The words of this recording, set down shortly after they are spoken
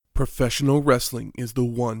Professional wrestling is the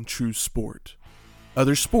one true sport.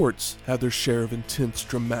 Other sports have their share of intense,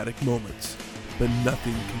 dramatic moments, but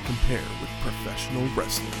nothing can compare with professional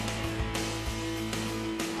wrestling.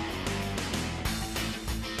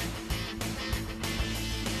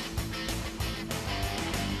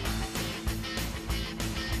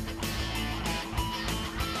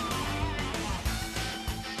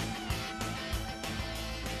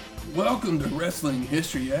 Welcome to Wrestling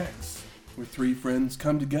History X, where three friends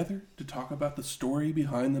come together to talk about the story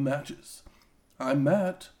behind the matches. I'm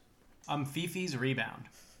Matt. I'm Fifi's Rebound.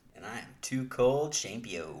 And I am Too Cold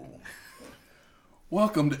Champio.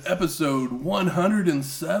 Welcome to episode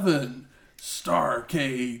 107,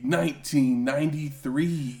 Starrcade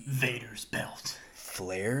 1993. Vader's belt.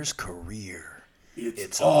 Flair's career.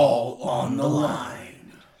 It's all on the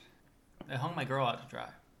line. I hung my girl out to dry.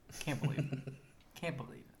 Can't believe it. Can't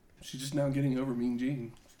believe it. She's just now getting over Mean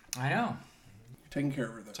Gene. I know. You're taking care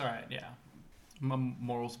of her, though. It's alright, yeah. I'm a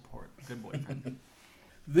moral support. Good boyfriend.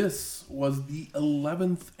 This was the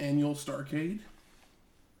 11th annual Starrcade,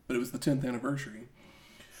 but it was the 10th anniversary.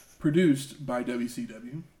 Produced by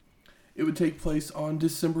WCW. It would take place on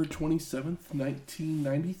December 27th,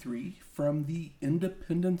 1993, from the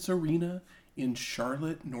Independence Arena in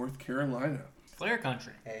Charlotte, North Carolina. Flair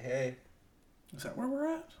country. Hey. Is that where we're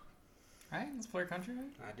at? Right? It's Flair country,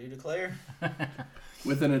 right? I do declare.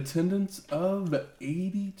 With an attendance of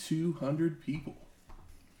 8,200 people.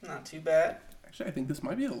 Not too bad. Actually, I think this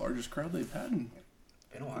might be the largest crowd they've had in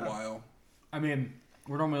Been a a while. while. I mean,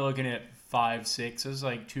 we're normally looking at 5, 6. This is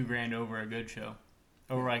like $2,000 over a good show.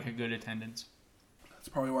 Over like a good attendance. That's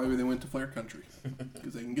probably why they went to Flair Country,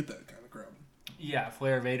 because they can get that kind of crowd. Yeah,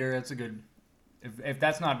 Flair Vader, that's a good... If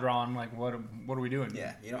that's not drawn, like, what are we doing?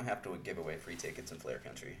 Yeah, you don't have to give away free tickets in Flair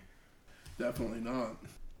Country. Definitely not.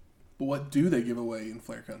 But what do they give away in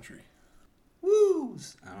Flair Country?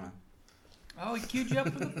 Woos! I don't know. Oh, he queued you up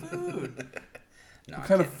for the food. No, What I'm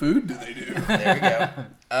kind of kidding. food do they do? There we go.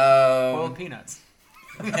 Boiled peanuts.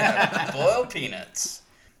 Boiled peanuts.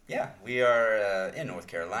 Yeah, we are in North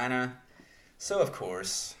Carolina. So, of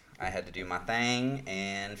course, I had to do my thing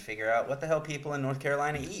and figure out what the hell people in North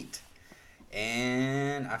Carolina eat.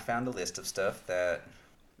 And I found a list of stuff that,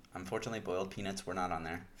 unfortunately, boiled peanuts were not on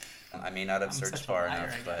there. I may not have I'm searched such a far liar,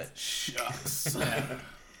 enough, I but... guess. Shucks.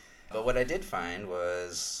 But what I did find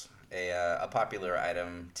was a popular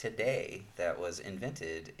item today that was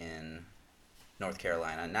invented in North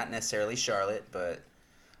Carolina. Not necessarily Charlotte, but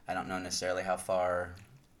I don't know necessarily how far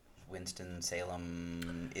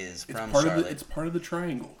Winston-Salem is from Charlotte. It's part of the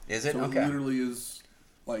triangle. Is it? So Okay. it literally is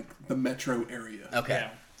like the metro area. Okay,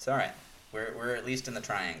 Yeah. it's all right. We're at least in the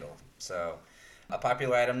triangle. So a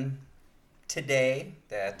popular item today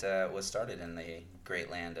that was started in the great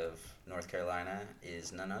land of North Carolina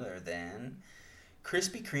is none other than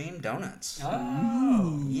Krispy Kreme donuts.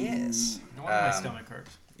 Oh. Yes. No wonder my stomach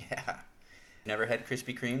hurts. Yeah. Never had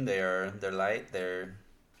Krispy Kreme. They're light. They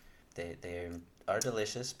are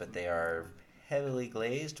delicious, but they are heavily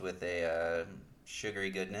glazed with a sugary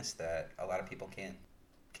goodness that a lot of people can't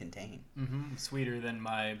contain. Mm-hmm. Sweeter than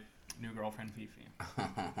my new girlfriend Fifi,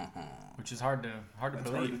 which is hard to That's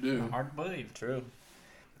believe. hard to do. Hard to believe. True.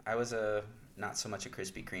 I was not so much a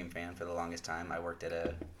Krispy Kreme fan for the longest time. I worked at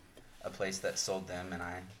a place that sold them, and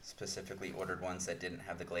I specifically ordered ones that didn't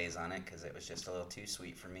have the glaze on it because it was just a little too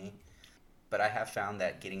sweet for me. But I have found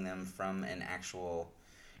that getting them from an actual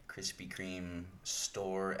Krispy Kreme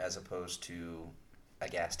store as opposed to a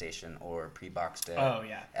gas station or pre-boxed at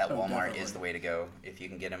Walmart definitely. is the way to go. If you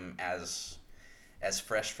can get them as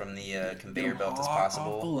fresh from the conveyor belt as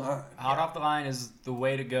possible. Off the line. Hot off the line is the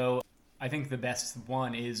way to go. I think the best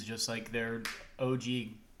one is just like their OG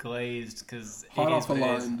glazed because Hot off the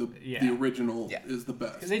line, the original Yeah. is the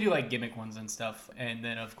best. Because they do like gimmick ones and stuff, and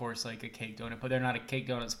then of course like a cake donut, but they're not a cake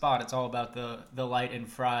donut spot. It's all about the light and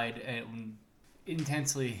fried and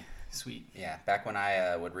intensely sweet. Yeah, back when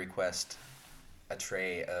I would request a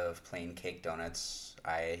tray of plain cake donuts,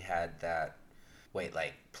 I had that,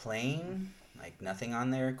 plain? Like nothing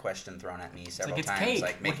on there? Question thrown at me several it's times. cake.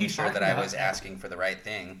 Like What are making you sure that talking I about? was asking for the right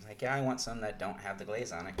thing. Like, yeah, I want some that don't have the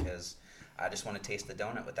glaze on it because I just want to taste the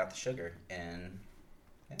donut without the sugar. And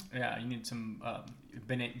Yeah, you need some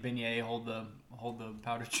beignet hold the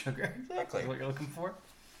powdered sugar. Exactly. Is what you're looking for.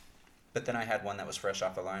 But then I had one that was fresh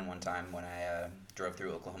off the line one time when I drove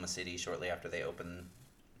through Oklahoma City shortly after they opened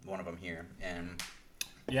one of them here. And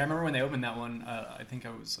Yeah, I remember when they opened that one. I think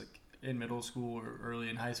I was like in middle school or early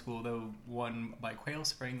in high school. Though one by Quail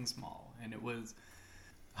Springs Mall, and it was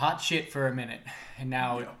hot shit for a minute, and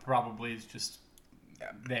now it probably is just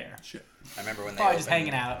there. Shit. I remember when they Probably opened, just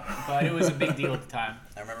hanging out, but it was a big deal at the time.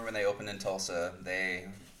 I remember when they opened in Tulsa, they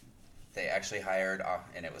actually hired,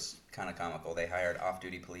 and it was kind of comical. They hired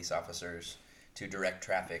off-duty police officers to direct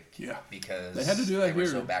traffic. Yeah. Because they had to do that they were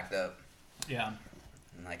here. so backed up. Yeah.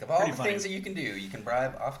 And like, of all Pretty the funny. things that you can do, you can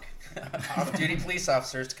bribe off-duty police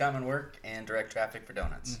officers to come and work and direct traffic for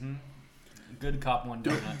donuts. Mm-hmm. Good cop, one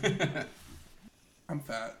donut. I'm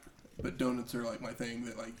fat, but donuts are like my thing.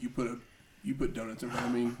 That like you put donuts in front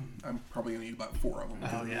of me, I'm probably gonna eat about 4 of them.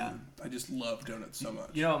 Oh, yeah. I just love donuts so much.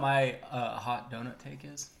 You know what my hot donut take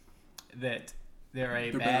is? That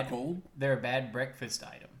they're better cold. They're a bad breakfast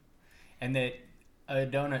item, and that a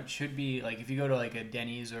donut should be like if you go to like a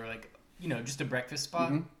Denny's or like just a breakfast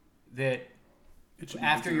spot that It should be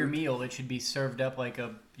after your dessert. meal it should be served up like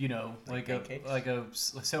a Like pancakes? like a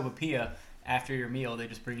sopapilla. After your meal, they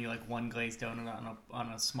just bring you like one glazed donut on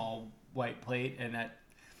a small white plate, and that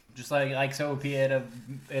just like sopapilla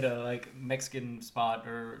at a like Mexican spot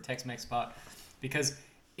or Tex-Mex spot, because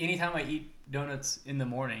anytime I eat donuts in the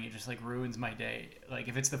morning, it just like ruins my day. Like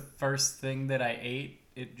if it's the first thing that I ate,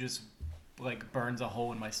 it just like burns a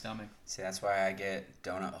hole in my stomach. See, that's why I get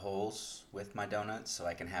donut holes with my donuts, so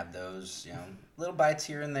I can have those, little bites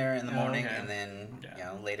here and there in the Oh, morning, okay. and then,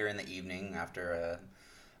 Yeah. later in the evening after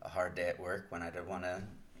a hard day at work when I don't want to,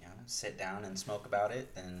 sit down and smoke about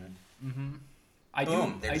it, then Mm-hmm. I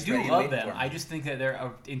Boom, they're I just do ready and love waiting them. for me. I just think that they're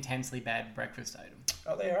an intensely bad breakfast item.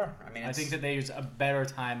 oh, they are. I mean, I it's think that there's a better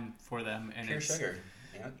time for them, and pure it's sugar.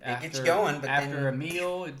 It gets you going, but after a then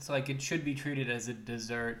meal, it's like it should be treated as a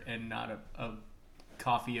dessert and not a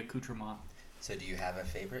coffee accoutrement. So, do you have a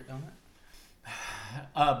favorite donut?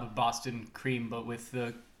 Boston cream, but with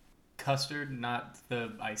the custard, not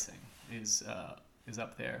the icing, is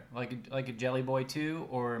up there. Like a Jelly Boy 2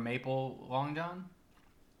 or a Maple Long John.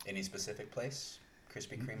 Any specific place,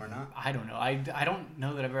 Krispy Kreme or not? I don't know. I don't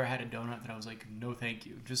know that I've ever had a donut that I was like, no, thank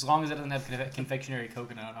you. Just as long as it doesn't have confectionery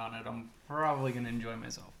coconut on it, I'm probably gonna enjoy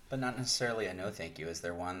myself. But not necessarily a no thank you. Is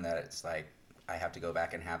there one that it's like I have to go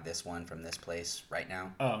back and have this one from this place right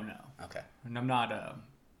now? Oh no. Okay, And I'm not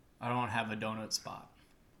I don't have a donut spot.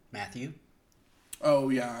 Matthew. Oh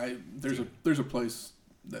yeah, there's a place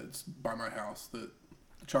that's by my house that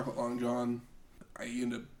the chocolate long john. I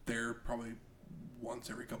end up there probably once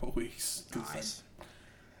every couple of weeks. Nice.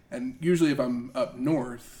 And usually if I'm up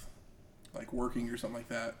north, like working or something like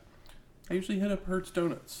that, I usually hit up Hertz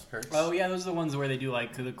Donuts. Hurts. Oh yeah, those are the ones where they do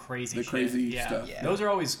like the crazy The shit. crazy yeah. stuff. Yeah. Those are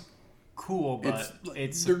always cool, but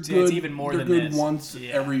it's they're good, even more they're than good this. once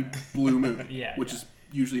Yeah. every blue moon. Yeah, which yeah. is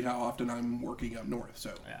usually how often I'm working up north.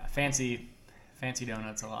 So Yeah, fancy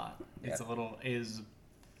donuts a lot. It's Yeah.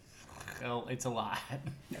 It's a lot.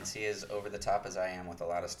 And see, as over the top as I am with a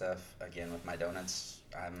lot of stuff, again with my donuts,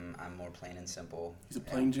 I'm more plain and simple. he's a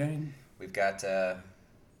plain Jane. We've got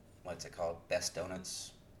what's it called? Best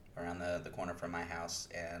Donuts around the corner from my house,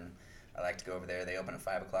 and I like to go over there. They open at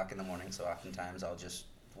 5:00 in the morning, so oftentimes I'll just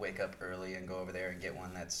wake up early and go over there and get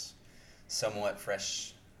one that's somewhat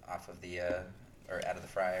fresh off of the or out of the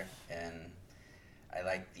fryer. And I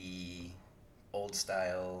like the old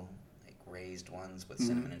style like raised ones with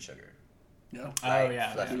cinnamon and sugar. Yeah, Oh Light,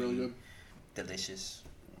 yeah, fluffy, really good. delicious.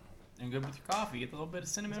 and good with your coffee. Get a little bit of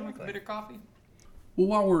cinnamon with Exactly. bitter coffee. Well,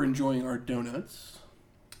 while we're enjoying our donuts,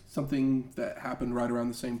 something that happened right around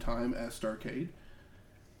the same time as Starcade,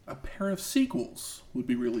 a pair of sequels would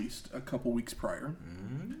be released a couple weeks prior.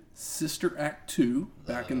 Sister Act 2,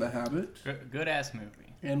 Back in the Habit, Good ass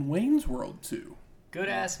movie. and Wayne's World 2 Good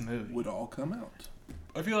ass movie. would all come out.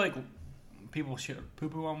 I feel like people should poo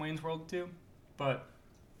poo on Wayne's World too, but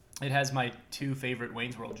it has my two favorite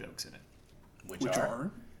Wayne's World jokes in it. Which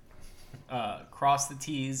are? Cross the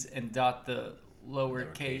T's and dot the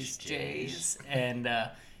lowercase Lowercase J's. And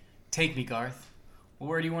take me, Garth. Well,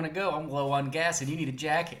 where do you want to go? I'm low on gas and you need a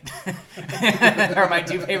jacket. Are my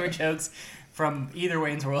two favorite jokes from either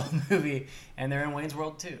Wayne's World movie, and they're in Wayne's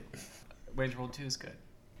World 2. Wayne's World 2 is good.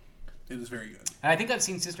 It is very good. And I think I've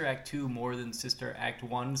seen Sister Act 2 more than Sister Act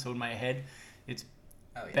 1, so in my head it's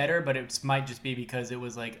Oh, yeah. better, but it might just be because it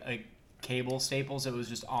was like a cable staple, so it was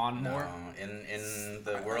just on more. No, in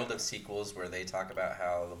the world of sequels where they talk about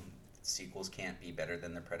how sequels can't be better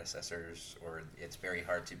than their predecessors, or it's very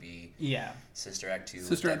hard to be. Yeah. Sister Act 2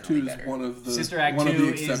 Sister was Act 2 is definitely better. one of the Sister Act one 2 of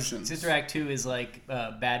the is exceptions. Sister Act 2 is like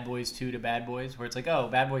Bad Boys 2 to Bad Boys, where it's like, oh,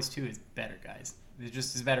 Bad Boys 2 is better, guys. It's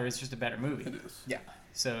just better. It's just a better movie. It is. Yeah.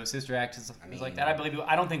 So Sister Act is I mean- like that.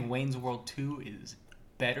 I don't think Wayne's World 2 is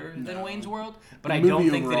better than No. Wayne's World, but The I don't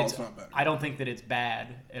movie think that overall it's. is not better. I don't think that it's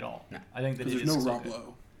bad at all. No. I think that Because it there's is no still Rob good.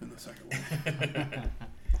 Lowe in the second one. And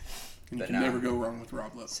you But can no. never go wrong with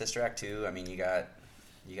Rob Lowe. Sister Act 2. I mean, you got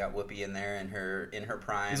Whoopi in there in her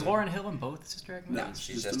prime. Is Lauren Hill in both Sister Act No, movies?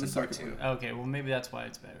 she's just just in in the part second 2. one. Okay, well maybe that's why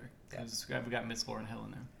it's better because we got Miss Lauren Hill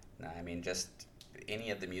in there. Nah, I mean, just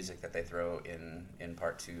any of the music that they throw in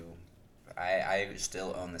part 2, I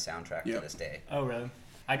still own the soundtrack to this day. Oh, really?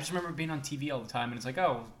 I just remember being on TV all the time, and it's like,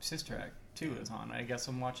 oh, Sister Act 2 is on. I guess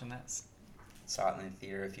I'm watching that. Saw it in the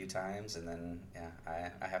theater a few times, and then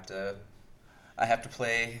I have to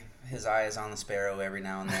play His Eye is on the Sparrow every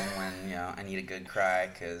now and then when I need a good cry,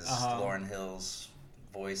 because Lauryn Hill's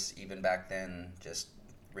voice even back then just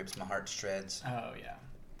rips my heart to shreds. Oh yeah,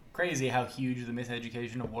 crazy how huge the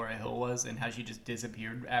miseducation of Lauryn Hill was, and how she just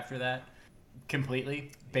disappeared after that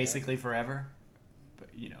completely, basically forever.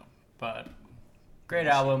 But great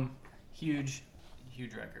album, huge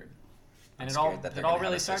record. And I'm scared that they're going to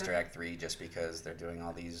have a Sister Act 3 just because they're doing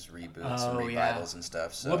all these reboots and revivals and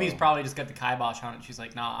stuff. So Whoopi's probably just got the kibosh on it. She's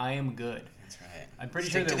like, nah, I am good. That's right. I'm pretty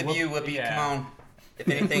Stick sure to that the View, Whoopi. Yeah. Come on. If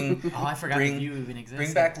anything, I forgot the View even existed.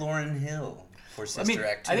 Bring back Lauryn Hill for Sister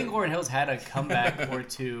Act 2. I think Lauryn Hill's had a comeback or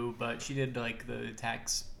two, but she did like the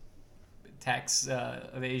tax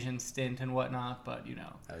evasion stint and whatnot. But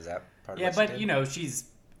Oh, is that part of yeah, what but she did? she's,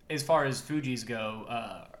 as far as Fugees go,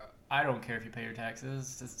 I don't care if you pay your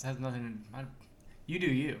taxes. This has nothing. You do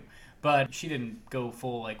you. But she didn't go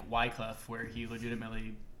full like Wyclef, where he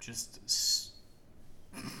legitimately just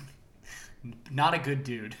not a good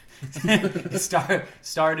dude.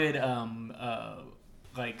 started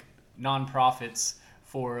like nonprofits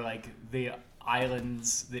for like the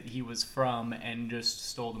islands that he was from, and just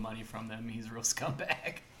stole the money from them. He's a real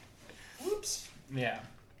scumbag. Whoops. Yeah,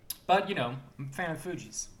 but I'm a fan of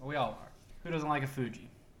Fugees. We all are. Who doesn't like a Fuji?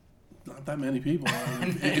 Not that many people.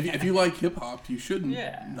 If you like hip hop, you shouldn't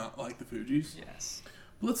not like the Fugees. Yes.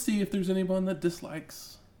 But let's see if there's anyone that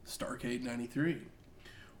dislikes Starrcade 93.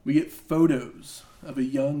 We get photos of a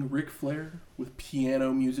young Ric Flair with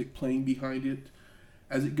piano music playing behind it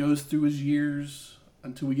as it goes through his years,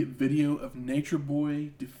 until we get video of Nature Boy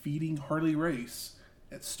defeating Harley Race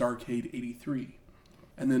at Starrcade 83,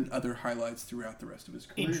 and then other highlights throughout the rest of his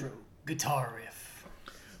career. Intro, guitar riff.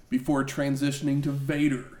 Before transitioning to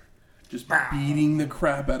Vader, just beating the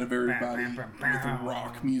crap out of everybody with the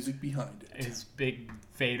rock music behind it. His big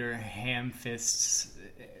Vader ham fists,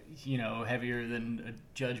 heavier than a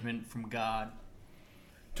judgment from God.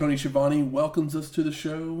 Tony Schiavone welcomes us to the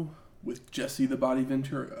show with Jesse the Body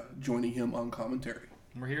Ventura joining him on commentary.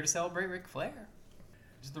 We're here to celebrate Ric Flair.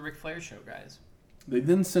 This is the Ric Flair show, guys. They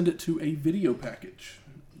then send it to a video package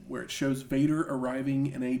where it shows Vader arriving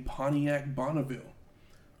in a Pontiac Bonneville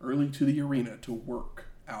early to the arena to work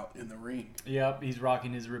out in the ring. Yep, he's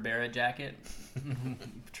rocking his Ribera jacket.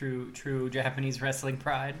 True Japanese wrestling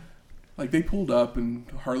pride. Like, they pulled up and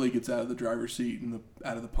Harley gets out of the driver's seat and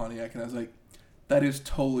out of the Pontiac, and I was like, that is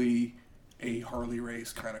totally a Harley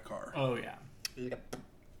Race kind of car. Oh yeah, Yep.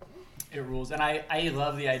 it rules. And I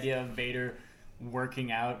love the idea of Vader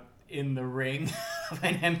working out in the ring of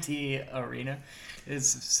an empty arena. It's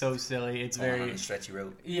so silly. It's very on a stretchy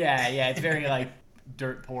rope. Yeah, it's very like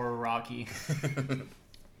dirt poor Rocky.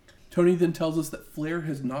 Tony then tells us that Flair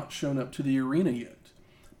has not shown up to the arena yet,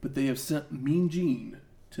 but they have sent Mean Gene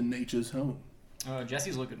to Nature's home.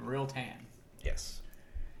 Jesse's looking real tan. Yes.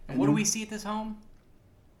 And what do we see at this home?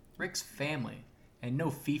 Rick's family, and no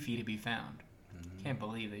Fifi to be found. Can't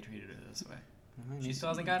believe they treated her this way. She still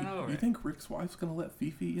hasn't gotten over You it. think Rick's wife's going to let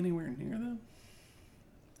Fifi anywhere near them?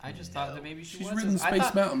 I just thought that maybe she She's was. ridden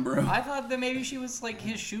Space Mountain, bro. I thought that maybe she was like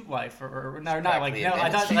his shoot wife, or no, not like Practically no. I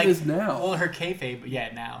thought She like is now. well, her kayfabe.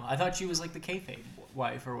 Yeah, now I thought she was like the kayfabe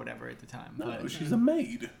wife or whatever at the time. No, But she's a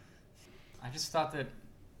maid. I just thought that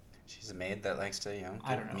She's a maid that likes to,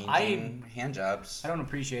 I don't know. Mean Gene hand jobs I don't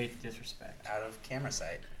appreciate the disrespect. out of camera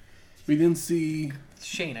sight. We then see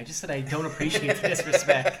Shane, I just said I don't appreciate the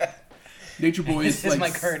disrespect. Nature Boy This is is like my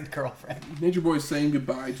current girlfriend. Nature Boy saying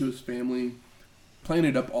goodbye to his family, playing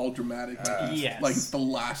it up all dramatic, Yes. like it's the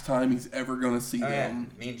last time he's ever going to see them.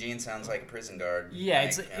 Mean Gene sounds like a prison guard. Yeah,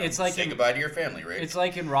 it's like say in- goodbye to your family, Rick. It's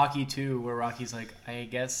like in Rocky 2, where Rocky's like, I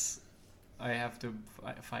guess I have to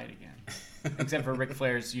fight again. Except for Ric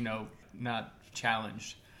Flair's, not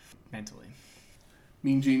challenged mentally.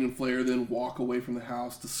 Mean Gene and Flair then walk away from the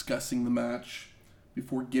house discussing the match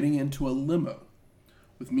before getting into a limo,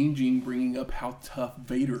 with Mean Gene bringing up how tough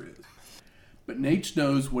Vader is. But Nate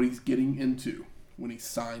knows what he's getting into when he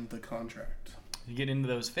signed the contract. You get into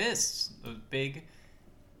those fists, those big,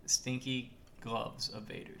 stinky gloves of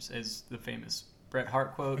Vader's, as the famous Bret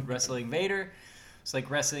Hart quote, wrestling Vader. It's like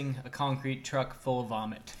wrestling a concrete truck full of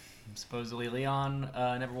vomit. Supposedly Leon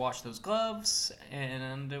never washed those gloves,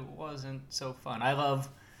 and it wasn't so fun. I love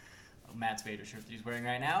Matt's Vader shirt that he's wearing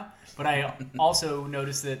right now, but I also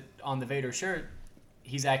noticed that on the Vader shirt,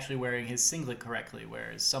 he's actually wearing his singlet correctly,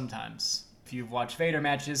 whereas sometimes, if you've watched Vader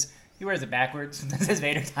matches, He wears it backwards. Sometimes his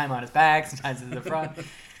Vader time on his back, sometimes it's in the front.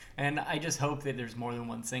 And I just hope that there's more than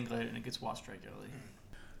one singlet and it gets washed regularly.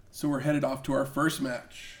 So we're headed off to our first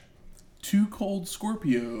match. Too Cold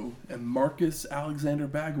Scorpio and Marcus Alexander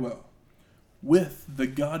Bagwell with the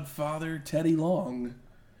Godfather Teddy Long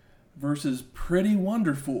versus Pretty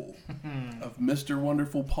Wonderful of Mr.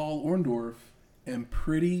 Wonderful Paul Orndorff and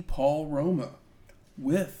Pretty Paul Roma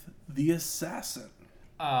with the Assassin.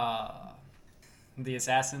 The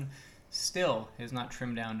Assassin still is not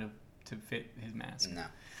trimmed down to fit his mask. No.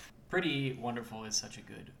 Pretty Wonderful is such a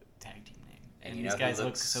good tag team name. And you these know guys who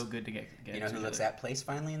look looks- so good to get You know who together. looks at place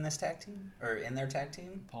finally in this tag team? Or in their tag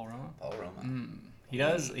team? Paul Roma? Paul Roma. He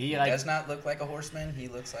does. He does not look like a horseman. He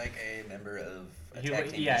looks like a member of a tag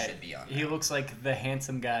team he should be on. He now. looks like the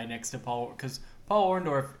handsome guy next to Paul, because Paul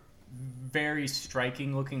Orndorff, very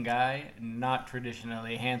striking looking guy, not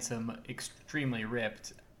traditionally handsome, extremely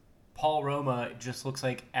ripped. Paul Roma just looks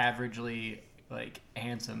like averagely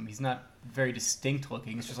handsome. He's not very distinct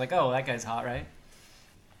looking. It's just like, oh, that guy's hot, right?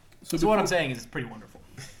 So what I'm saying is it's pretty wonderful.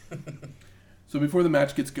 So before the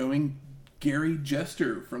match gets going, Gary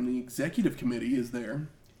Jester from the executive committee is there,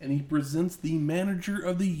 and he presents the Manager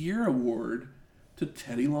of the Year award to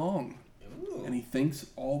Teddy Long. Ooh. And he thanks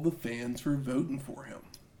all the fans for voting for him.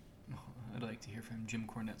 I'd like to hear from Jim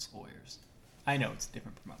Cornette's lawyers. I know it's a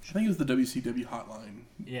different I promotion. think it was the WCW hotline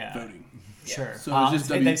Yeah. voting. Sure. So it's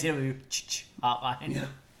just WCW hotline. Yeah.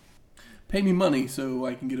 Pay me money so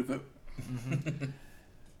I can get a vote.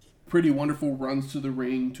 Pretty Wonderful runs to the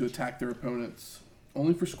ring to attack their opponents,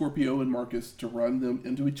 only for Scorpio and Marcus to run them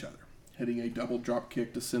into each other, hitting a double drop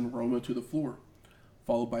kick to send Roma to the floor,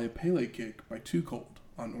 followed by a Pele kick by Too Cold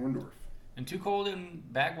on Orndorff. And Too Cold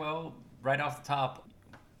and Bagwell, right off the top,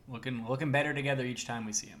 looking better together each time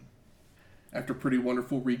we see him. After Pretty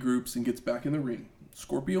Wonderful regroups and gets back in the ring,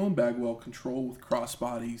 Scorpio and Bagwell control with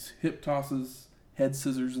crossbodies, hip tosses, head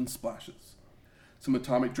scissors, and splashes. Some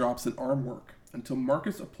atomic drops and arm work until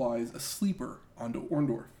Marcus applies a sleeper onto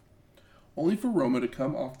Orndorff, only for Roma to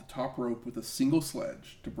come off the top rope with a single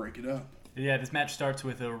sledge to break it up. Yeah, this match starts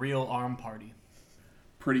with a real arm party.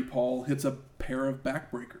 Pretty Paul hits a pair of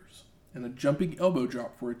backbreakers and a jumping elbow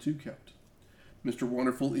drop for a 2 count. Mr.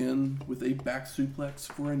 Wonderful in with a back suplex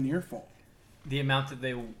for a near fall. The amount that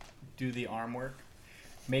they do the arm work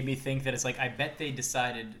made me think that it's like, I bet they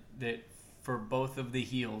decided that for both of the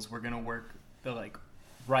heels, we're going to work the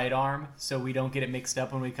right arm so we don't get it mixed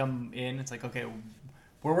up when we come in. It's like, okay,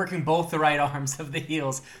 we're working both the right arms of the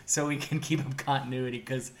heels so we can keep up continuity,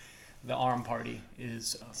 because the arm party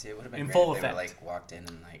is See, it would have been in great full if they effect. were, walked in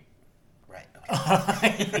and right.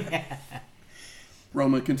 Okay. Yeah.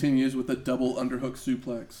 Roma continues with a double underhook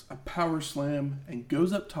suplex, a power slam, and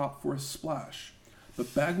goes up top for a splash,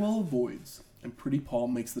 but Bagwell avoids, and Pretty Paul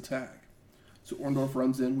makes the tag. So Orndorff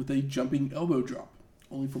runs in with a jumping elbow drop,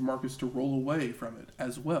 only for Marcus to roll away from it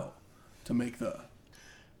as well to make the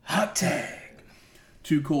hot tag.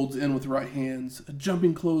 Too Cold's in with right hands, a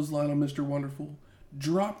jumping clothesline on Mr. Wonderful,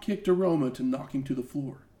 drop kick to Roma to knock him to the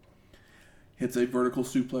floor. Hits a vertical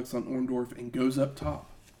suplex on Orndorff and goes up top,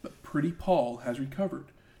 but Pretty Paul has recovered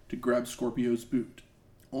to grab Scorpio's boot,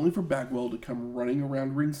 only for Bagwell to come running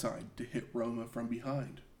around ringside to hit Roma from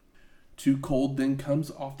behind. Too Cold then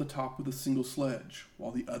comes off the top with a single sledge,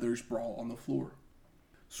 while the others brawl on the floor.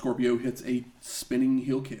 Scorpio hits a spinning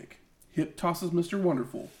heel kick, hip tosses Mr.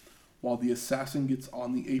 Wonderful, while the Assassin gets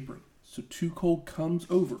on the apron, so Too Cold comes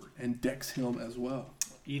over and decks him as well.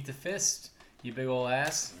 Eat the fist, you big ol'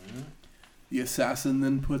 ass. The Assassin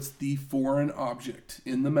then puts the foreign object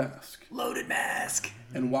in the mask, Loaded mask.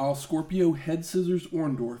 and while Scorpio head scissors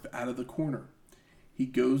Orndorff out of the corner, he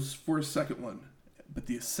goes for a second one, but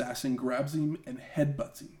the Assassin grabs him and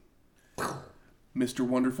headbutts him. Mr.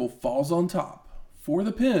 Wonderful falls on top for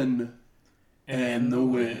the pin and the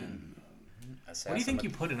win. What do you think you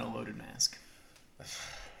put in a loaded mask?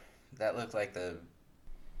 That looked like the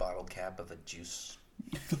bottle cap of a juice.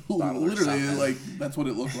 Bottle or Literally, something. that's what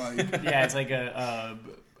it looked like. Yeah, it's like a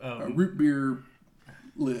Root beer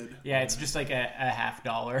lid. yeah, it's just like a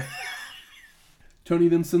 $50. Tony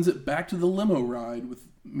then sends it back to the limo ride with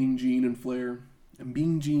Mean Gene and Flair, and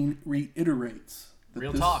Mean Gene reiterates that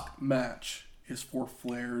Real this talk. match is for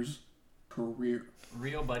Flair's career.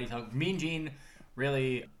 Real buddy talk. Mean Gene,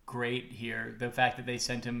 really great here. The fact that they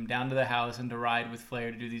sent him down to the house and to ride with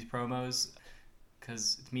Flair to do these promos,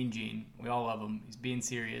 because it's Mean Gene. We all love him. He's being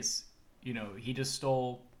serious. He just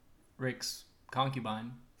stole Rick's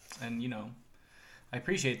concubine, and I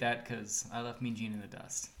appreciate that because I left Mean Gene in the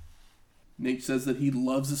dust. Nate says that he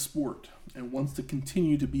loves the sport and wants to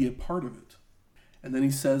continue to be a part of it. And then he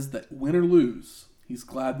says that win or lose, he's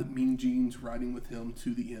glad that Mean Gene's riding with him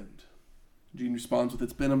to the end. Gene responds with,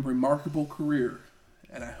 "It's been a remarkable career,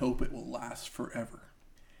 and I hope it will last forever."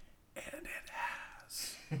 And it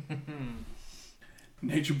has.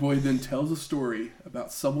 Nature Boy then tells a story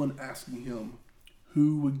about someone asking him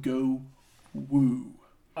who would go woo.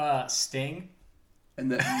 Sting.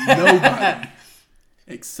 And that nobody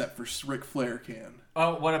except for Ric Flair can.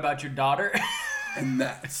 Oh, what about your daughter? And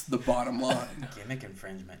that's the bottom line. Gimmick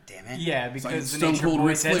infringement, damn it. Yeah, because the Stone Nature Cold Boy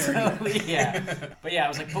Ric said Flair. so. Yeah. But yeah, I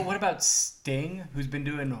was like, but what about Sting, who's been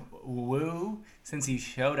doing woo since he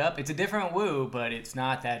showed up? It's a different woo, but it's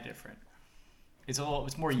not that different. It's more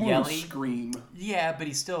It's more yelly. of a scream. Yeah, but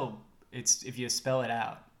he's still, it's if you spell it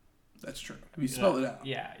out. That's true. If you spell it out.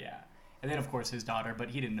 Yeah. And then, of course, his daughter, but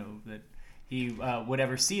he didn't know that he would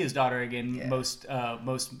ever see his daughter again most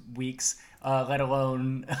weeks, let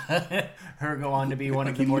alone her go on to be one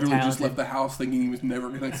Like of the he more literally talented. just left the house thinking he was never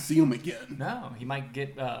going to see him again. No, he might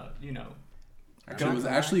get, Actually, was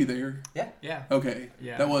Ashley there? Yeah. Okay.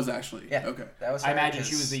 Yeah. That was Ashley. Yeah. Okay. That was I her, imagine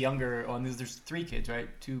she 'cause was the younger one. There's 3 kids, right?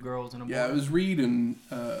 2 girls and a boy. Yeah, it was Reed and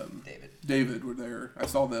David. were there. I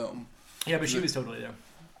saw them. Yeah, but she was totally there.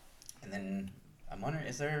 And then I'm wondering,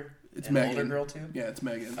 is there It's an Megan. older girl too? Yeah, it's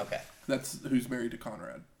Megan. Okay. That's who's married to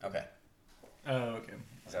Conrad. Okay. Oh, okay.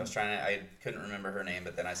 So I was I couldn't remember her name,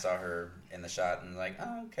 but then I saw her in the shot and like,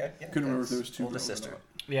 oh, okay. Yeah, Couldn't remember if that's there was 2 oldest girls or sister. not.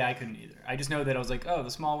 Yeah, I couldn't either. I just know that I was like, oh,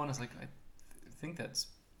 the small one. I was like, I think that's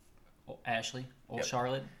Ashley, Yep.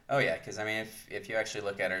 Charlotte. Oh yeah, because I mean, if you actually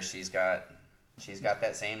look at her, she's got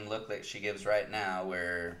that same look that she gives right now,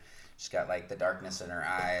 where she's got like the darkness in her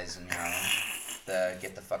eyes, and the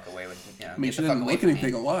get the fuck away with I mean, get she the fuck didn't away look from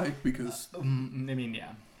anything me. alike because I mean, yeah.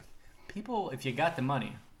 People, if you got the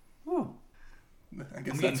money, woo, I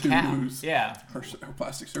guess I'm that's getting who calf. moves Yeah. her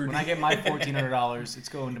plastic surgery. When I get my $1,400, it's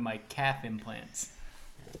going to my calf implants.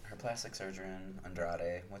 Her plastic surgeon,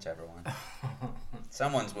 Andrade, whichever one.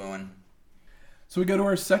 Someone's wooing. So we go to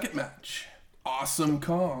our second match. Awesome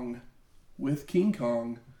Kong with King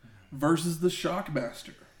Kong versus the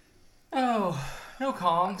Shockmaster. Oh, no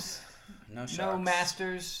Kongs, No shots. no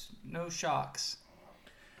Masters, no Shocks.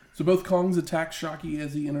 So both Kongs attack Shocky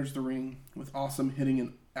as he enters the ring, with Awesome hitting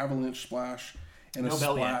an avalanche splash and No a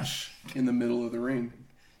bell yet. splash in the middle of the ring.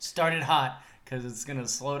 Started hot because it's going to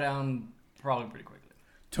slow down probably pretty quickly.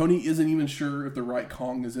 Tony isn't even sure if the right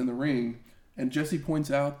Kong is in the ring, and Jesse points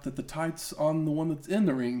out that the tights on the one that's in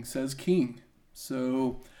the ring says King.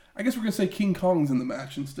 So I guess we're going to say King Kong's in the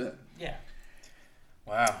match instead. Yeah.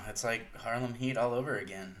 Wow, it's like Harlem Heat all over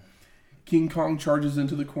again. King Kong charges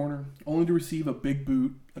into the corner, only to receive a big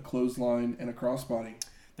boot, a clothesline, and a crossbody.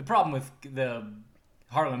 The problem with the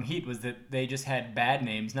Harlem Heat was that they just had bad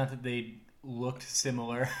names, not that they looked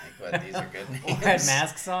similar Like, what? These are good or names. had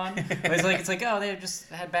masks on. But it's like, oh, they just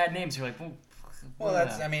had bad names. You're like, Well,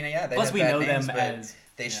 that's. I mean, yeah. They Plus, have we bad know names, them but as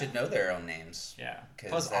they should know their own names. Yeah. 'Cause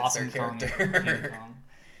Plus, that's Awesome their Kong. And character. King Kong.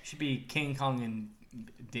 Should be King Kong and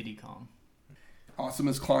Diddy Kong. Awesome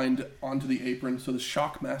has climbed onto the apron, so the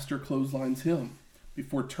Shockmaster clotheslines him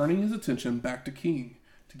before turning his attention back to King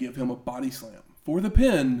to give him a body slam for the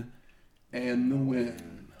pin and the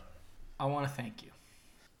win. I want to thank you.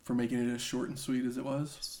 For making it as short and sweet as it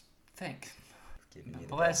was. Thank. Giving you the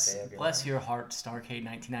Bless, best day of your bless life. your heart, Starrcade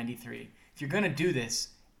 1993. If you're gonna do this,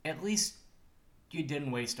 at least you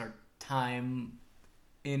didn't waste our time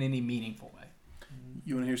in any meaningful way.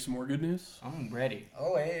 You want to hear some more good news? I'm ready.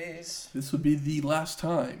 Always. This would be the last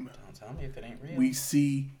time Don't tell me if it ain't real. we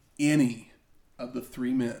see any of the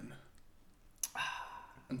 3 men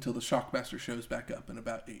until the Shockmaster shows back up in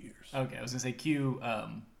about 8 years. Okay, I was gonna say cue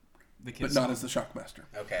the But kids. not as the Shockmaster.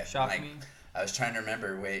 Okay. Shock like, me. I was trying to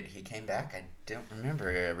remember. Wait, he came back. I don't remember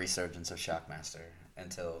a resurgence of Shockmaster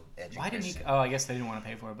until Edge. Why didn't he? Christian. Oh, I guess they didn't want to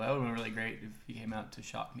pay for it, but that would have been really great if he came out to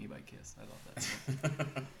Shock Me by Kiss. I love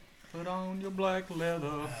that. Put on your black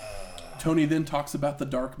leather. Tony then talks about the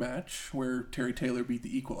dark match where Terry Taylor beat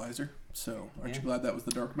the Equalizer. So, aren't you Yeah. glad that was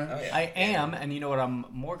the dark match? Oh, yeah. I am, and you know what? I'm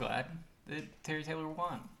more glad that Terry Taylor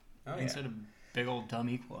won Oh, yeah. instead of big old dumb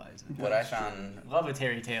Equalizer. What I found Love a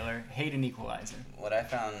Terry Taylor, hate an Equalizer. What I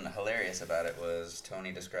found hilarious about it was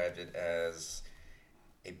Tony described it as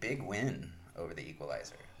a big win over the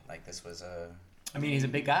Equalizer. Like, this was I mean, he's a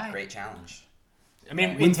big guy. great challenge. I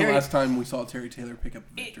mean, in When's the Terry, last time we saw Terry Taylor pick up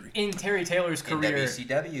a victory? in Terry Taylor's In career,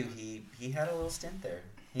 WCW, he had a little stint there.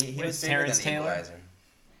 He With was bigger Terrence than the Taylor? Equalizer.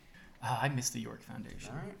 I missed the York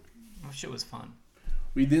Foundation. All right. Oh, shit was fun.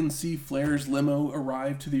 We then see Flair's limo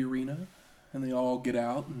arrive to the arena, and they all get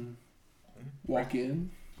out and walk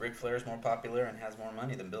in. Ric Flair's more popular and has more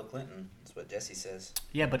money than Bill Clinton. That's what Jesse says.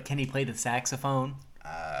 Yeah, but can he play the saxophone?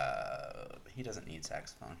 He doesn't need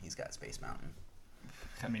saxophone. He's got Space Mountain.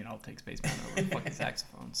 I mean, I'll take Space Mountain over fucking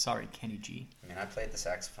saxophone. Sorry, Kenny G. I mean, I played the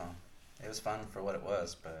saxophone. It was fun for what it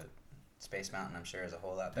was, but Space Mountain, I'm sure, is a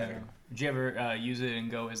whole lot better. Did you ever use it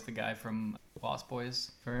and go as the guy from Lost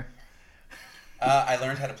Boys? I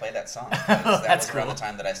learned how to play that song. That was around the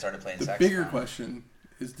time that I started playing The saxophone. bigger question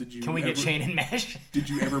is, Can we get Shane and Mesh? Did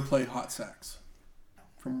you ever play hot sax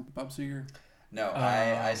from Bob Seger? No,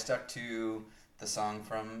 I stuck to the song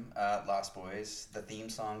from Lost Boys, the theme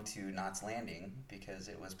song to Knots Landing, because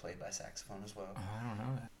it was played by saxophone as well. Oh, I don't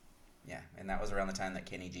know that. Yeah, and that was around the time that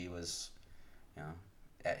Kenny G was,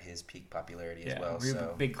 at his peak popularity as well. Were you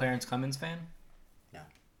a big Clarence Clemens fan? No.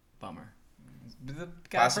 Bummer. The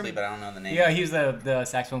guy Possibly, but I don't know the name. Yeah, he was the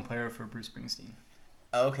saxophone player for Bruce Springsteen.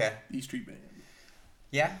 Oh, okay. E Street Band.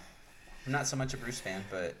 Yeah. I'm not so much a Bruce fan,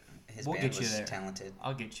 but his band was talented.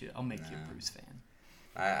 I'll get you. I'll make you a Bruce fan.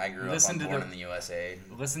 I grew up on Born in the USA.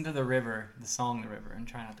 Listen to The River, the song The River, and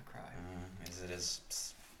try not to cry.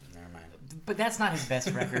 Never mind. But that's not his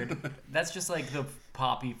best record. That's just like the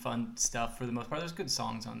poppy, fun stuff for the most part. There's good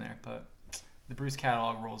songs on there, but the Bruce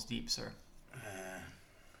catalog rolls deep, sir.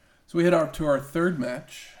 So we head out to our third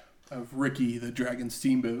match of Ricky the Dragon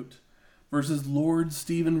Steamboat versus Lord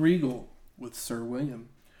Steven Regal with Sir William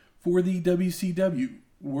for the WCW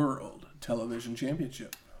World Television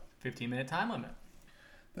Championship. 15-minute time limit.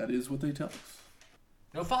 That is what they tell us.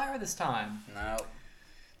 No fire this time. No.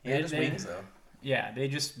 Yeah, just wings, though. Yeah, they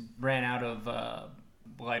just ran out of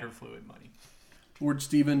lighter fluid money. Lord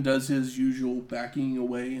Steven does his usual backing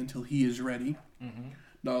away until he is ready,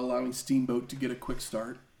 not allowing Steamboat to get a quick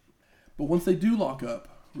start. But once they do lock up,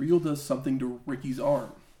 Regal does something to Ricky's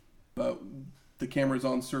arm. But the camera's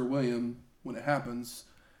on Sir William when it happens,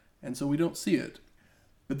 and so we don't see it.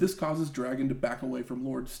 But this causes Dragon to back away from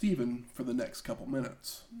Lord Steven for the next couple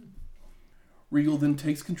minutes. Regal then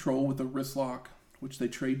takes control with a wrist lock, which they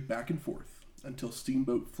trade back and forth until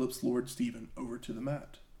Steamboat flips Lord Steven over to the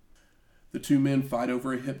mat. The two men fight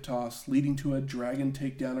over a hip toss, leading to a Dragon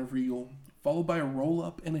takedown of Regal, followed by a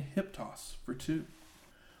roll-up and a hip toss for two.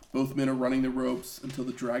 Both men are running the ropes until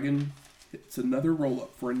the Dragon hits another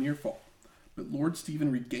roll-up for a near fall, but Lord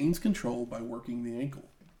Steven regains control by working the ankle,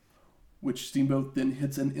 which Steamboat then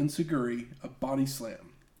hits an enziguri, a body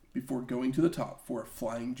slam, before going to the top for a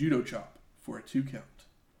flying judo chop for a 2 count.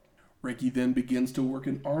 Ricky then begins to work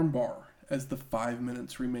an armbar as the 5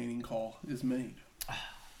 minutes remaining call is made.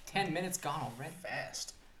 10 minutes gone already.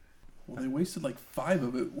 Fast. Well, they wasted like 5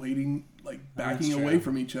 of it waiting, backing away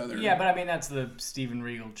from each other. Yeah, but I mean, that's the Steven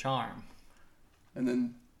Regal charm. And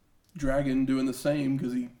then Dragon doing the same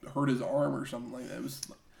because he hurt his arm or something like that. It was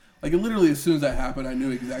literally as soon as that happened, I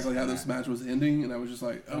knew exactly how this match was ending, and I was just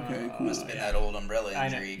like, okay, cool. Must have been that old umbrella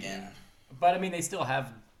injury again. But I mean, they still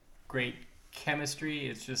have great chemistry.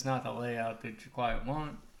 It's just not the layout that you quite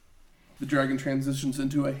want. The Dragon transitions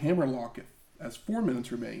into a hammerlock as 4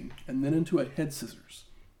 minutes remain, and then into a head scissors,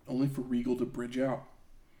 only for Regal to bridge out.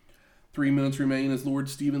 3 minutes remain as Lord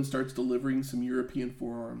Steven starts delivering some European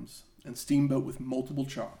forearms, and Steamboat with multiple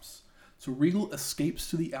chops. So Regal escapes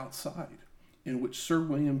to the outside, in which Sir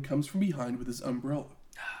William comes from behind with his umbrella.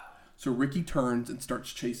 So Ricky turns and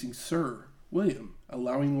starts chasing Sir William,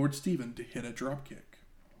 allowing Lord Steven to hit a dropkick.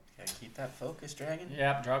 Gotta keep that focus, Dragon.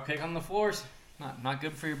 Yep, dropkick on the floors. Not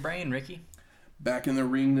good for your brain, Ricky. Back in the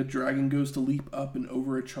ring, the Dragon goes to leap up and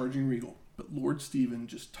over a charging Regal, but Lord Steven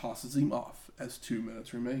just tosses him off as 2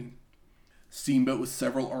 minutes remain. Steamboat with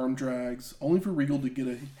several arm drags, only for Regal to get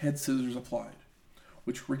a head scissors applied,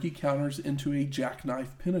 which Ricky counters into a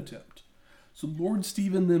jackknife pin attempt. So Lord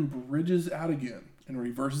Steven then bridges out again and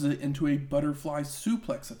reverses it into a butterfly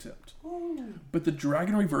suplex attempt. Ooh. But the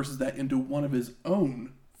Dragon reverses that into one of his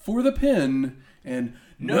own for the pin, and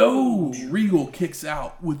no! Regal kicks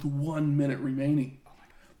out with 1 minute remaining.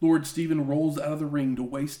 Lord Steven rolls out of the ring to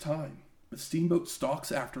waste time, but Steamboat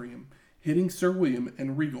stalks after him, hitting Sir William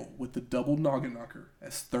and Regal with the double noggin knocker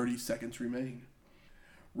as 30 seconds remain.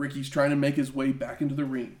 Ricky's trying to make his way back into the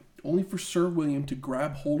ring, only for Sir William to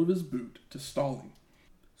grab hold of his boot to stall him.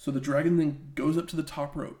 So the Dragon then goes up to the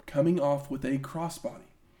top rope, coming off with a crossbody,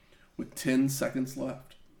 with 10 seconds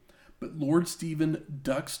left. But Lord Steven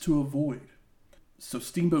ducks to avoid. So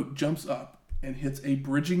Steamboat jumps up and hits a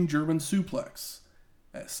bridging German suplex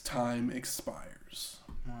as time expires.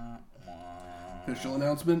 Official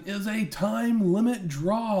announcement is a time limit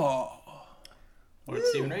draw. Lord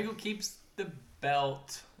Steven Regal keeps the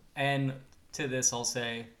belt, and to this I'll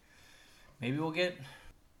say, maybe we'll get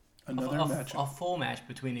a full match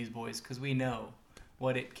between these boys, because we know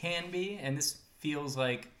what it can be, and this feels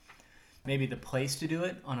like maybe the place to do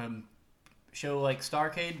it on a show like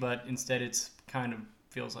Starrcade, but instead it's kind of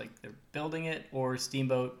feels like they're building it, or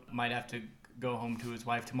Steamboat might have to go home to his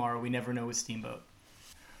wife tomorrow. We never know with Steamboat.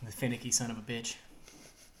 The finicky son of a bitch.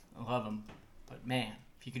 I love him. But man,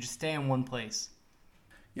 if you could just stay in one place.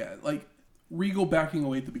 Yeah, like Regal backing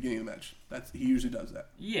away at the beginning of the match. He usually does that.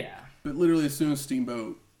 Yeah. But literally as soon as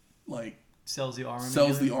Steamboat sells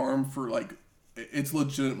the arm for like, it's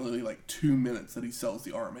legitimately like 2 minutes that he sells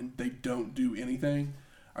the arm and they don't do anything.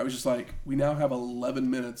 I was just like, we now have 11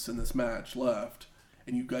 minutes in this match left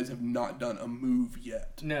and you guys have not done a move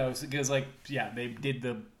yet. No, because they did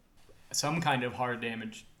some kind of hard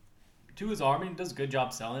damage to his arm and he does a good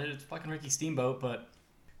job selling it. It's fucking Ricky Steamboat, but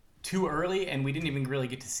too early and we didn't even really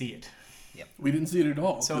get to see it. Yep. We didn't see it at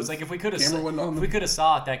all. So it's like if we could have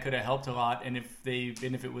saw it, that could have helped a lot. And if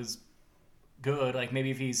it was good, like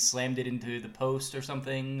maybe if he slammed it into the post or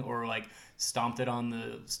something, or like stomped it on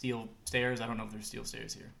the steel stairs. I don't know if there's steel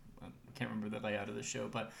stairs here. I can't remember the layout of the show,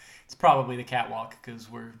 but it's probably the catwalk because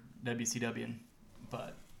we're WCW.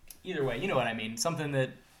 But either way, you know what I mean. Something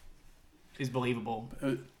that is believable.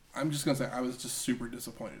 I'm just gonna say I was just super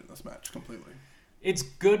disappointed in this match completely. It's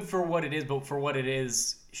good for what it is, but for what it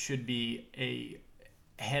is, should be a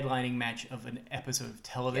headlining match of an episode of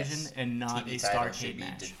television and not TV a Starrcade should be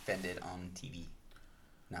match. Defended on TV,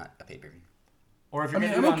 not a pay-per-view. Or if you're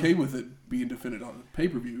I'm okay with it being defended on a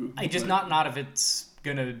pay-per-view. Not if it's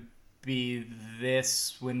gonna be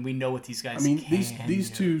this when we know what these guys. I mean, can these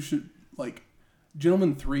do. two should like.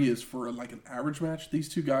 Gentleman 3 is for like an average match. These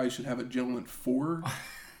two guys should have a Gentleman 4.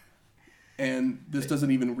 And this doesn't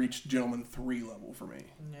even reach Gentleman 3 level for me.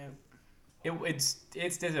 No. It's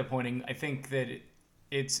disappointing. I think that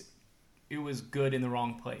it was good in the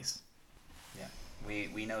wrong place. Yeah,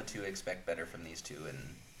 we know to expect better from these two, and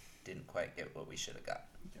didn't quite get what we should have got.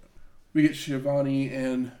 Yeah. We get Schiavone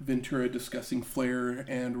and Ventura discussing Flair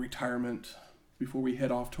and retirement before we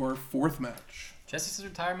head off to our fourth match. Jesse's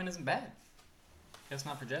retirement isn't bad. Guess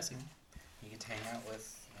not for Jesse. You get to hang out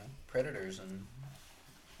with Predators and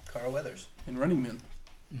Carl Weathers. And Running Men.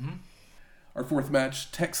 Mm-hmm. Our fourth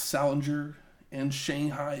match, Tex Salinger and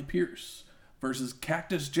Shanghai Pierce versus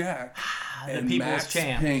Cactus Jack and the people's Max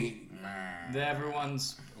champ. Payne.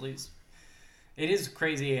 Everyone's, at least. It is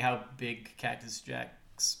crazy how big Cactus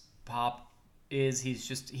Jack's pop is.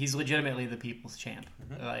 He's legitimately the people's champ.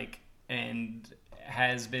 Mm-hmm. And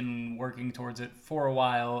has been working towards it for a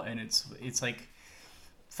while, and it's like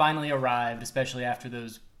finally arrived, especially after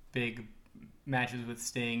those big matches with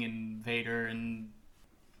Sting and Vader, and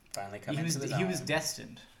finally coming to the he was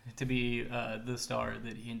destined to be the star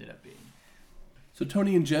that he ended up being. So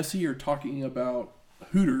Tony and Jesse are talking about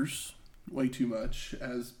Hooters way too much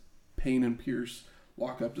as Payne and Pierce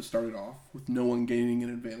lock up to start it off with no one gaining an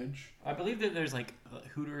advantage. I believe that there's like a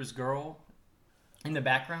Hooters girl in the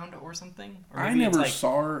background or something. Or I never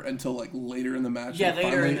saw her until like later in the match. Yeah,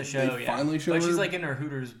 later in the show. They finally showed her. But she's like in her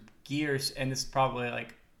Hooters gears, and this is probably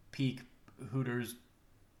like peak Hooters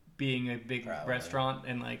being a big restaurant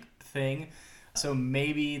and like thing. So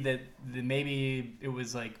maybe it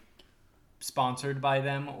was like sponsored by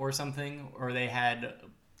them or something, or they had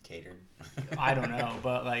catered. I don't know,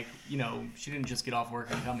 but like, she didn't just get off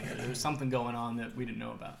work and come here. There was something going on that we didn't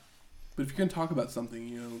know about. But if you're gonna talk about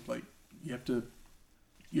something, like you have to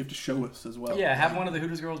show us as well. Yeah, have one of the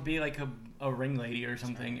Hooters girls be like a ring lady or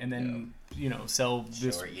something, and then sell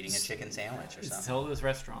this. Show her eating a chicken sandwich or something. Sell this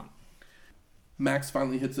restaurant. Max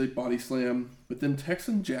finally hits a body slam, but then Tex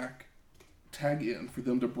and Jack tag in for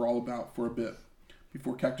them to brawl about for a bit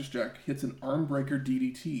before Cactus Jack hits an arm breaker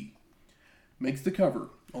DDT, makes the cover,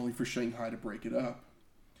 only for Shanghai to break it up.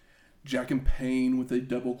 Jack in pain with a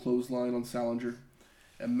double clothesline on Salinger,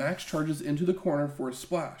 and Max charges into the corner for a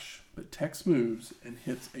splash, but Tex moves and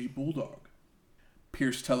hits a bulldog.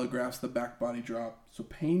 Pierce telegraphs the back body drop, so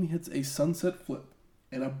Payne hits a sunset flip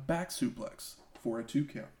and a back suplex for a 2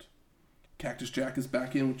 count. Cactus Jack is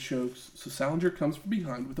back in with chokes, so Salinger comes from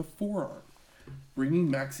behind with a forearm, bringing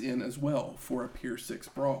Max in as well for a Pier 6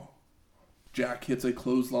 brawl. Jack hits a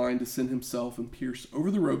clothesline to send himself and Pierce over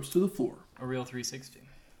the ropes to the floor. A real 360.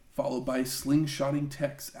 Followed by slingshotting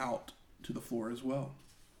Tex out to the floor as well.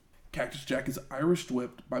 Cactus Jack is Irish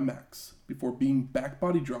whipped by Max before being back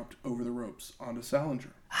body dropped over the ropes onto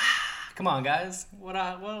Salinger. Come on, guys. What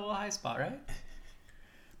a high spot, right?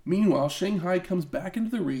 Meanwhile, Shanghai comes back into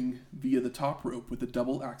the ring via the top rope with a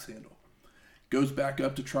double axe handle. Goes back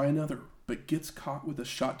up to try another, but gets caught with a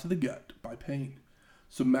shot to the gut by Payne.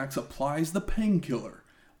 So Max applies the painkiller,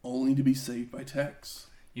 only to be saved by Tex.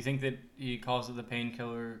 You think that he calls it the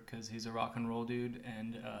painkiller because he's a rock and roll dude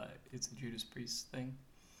and it's a Judas Priest thing?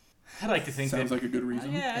 I'd like to think Sounds like a good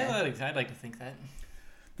reason. I'd like to think that.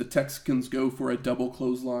 The Texans go for a double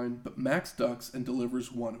clothesline, but Max ducks and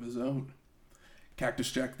delivers one of his own.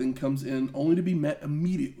 Cactus Jack then comes in only to be met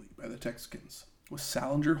immediately by the Texicans, with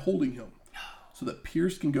Salinger holding him so that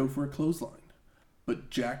Pierce can go for a clothesline. But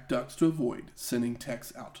Jack ducks to avoid, sending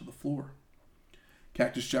Tex out to the floor.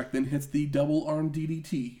 Cactus Jack then hits the double arm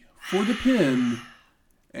DDT for the pin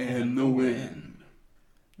and the win.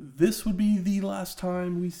 This would be the last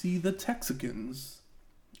time we see the Texicans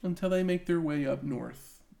until they make their way up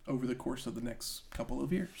north over the course of the next couple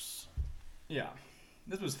of years. Yeah.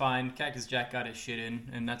 This was fine. Cactus Jack got his shit in,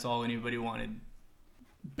 and that's all anybody wanted.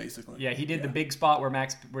 Basically. Yeah, he did the big spot where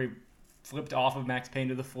he flipped off of Max Payne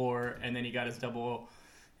to the floor, and then he got his double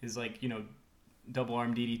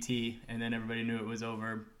arm DDT, and then everybody knew it was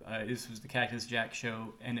over. This was the Cactus Jack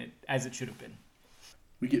show, and as it should have been.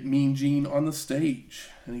 We get Mean Gene on the stage,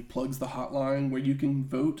 and he plugs the hotline where you can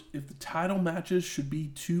vote if the title matches should be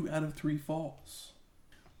 2 out of 3 falls.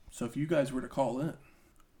 So if you guys were to call in,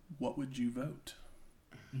 what would you vote?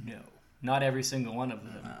 No. Not every single one of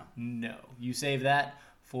them. No. You save that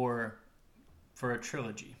for a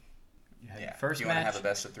trilogy. Yeah. First if you match, want to have a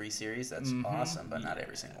best of 3 series, that's awesome, but not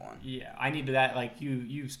every single one. Yeah, I need that. Like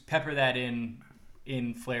you pepper that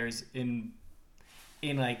in Flair's in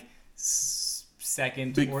like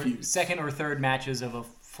second or third matches of a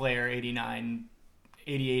Flair 88,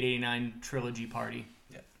 89 trilogy party.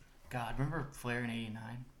 Yeah. God, remember Flair in 89?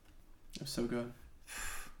 It was so good.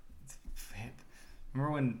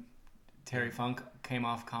 Remember when Terry Funk came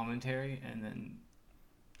off commentary and then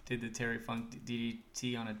did the Terry Funk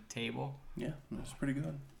DDT on a table? Yeah, it was pretty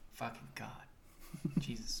good. Fucking God.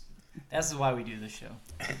 Jesus. That's why we do this show.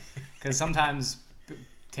 Because sometimes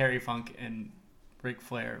Terry Funk and Ric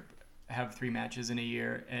Flair have 3 matches in a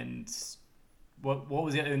year, and what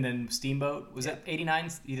was it? And then Steamboat? Was that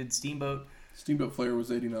 89? He did Steamboat. Steamboat Flair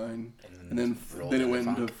was 89, and then it went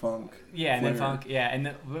into Funk. Yeah, and then Funk, yeah.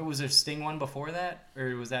 And was there Sting one before that,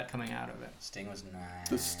 or was that coming out of it? Sting was 9.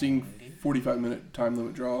 The Sting 45-minute time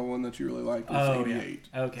limit draw one that you really liked was 88.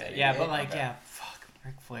 Yeah. Okay, yeah, but fuck,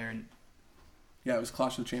 Ric Flair. And yeah, it was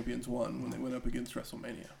Clash of the Champions 1 when they went up against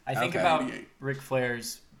WrestleMania. I think about Ric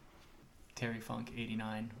Flair's Terry Funk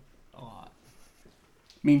 89 a lot.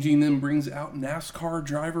 Mean Gene then brings out NASCAR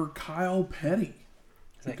driver Kyle Petty.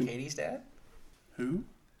 Is that Katie's dad? Who?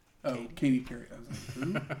 Oh, Katy Perry. I was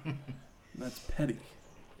like, who? That's Petty.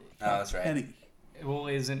 Oh, that's right. Petty. Well,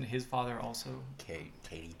 isn't his father also Katy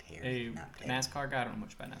Perry? a NASCAR guy? I don't know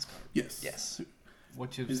much about NASCAR. Yes.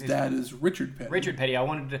 His dad is Richard Petty. Richard Petty. I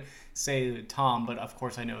wanted to say Tom, but of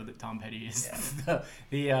course I know that Tom Petty is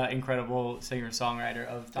the incredible singer-songwriter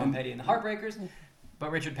of Tom Petty and the Heartbreakers.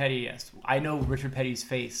 But Richard Petty, yes. I know Richard Petty's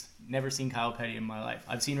face. Never seen Kyle Petty in my life.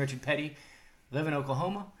 I've seen Richard Petty live in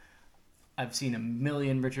Oklahoma. I've seen a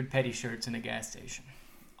million Richard Petty shirts in a gas station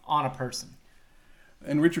on a person.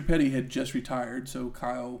 And Richard Petty had just retired, so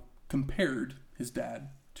Kyle compared his dad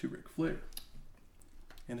to Ric Flair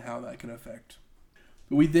and how that can affect.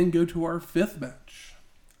 We then go to our 5th match.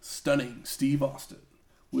 Stunning Steve Austin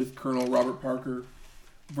with Colonel Robert Parker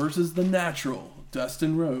versus the Natural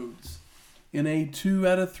Dustin Rhodes in a 2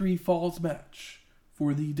 out of 3 falls match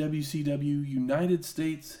for the WCW United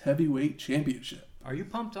States Heavyweight Championship. Are you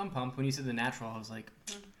pumped? I'm pumped. When you said the Natural, I was like,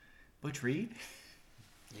 Butch Reed?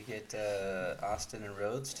 You get Austin and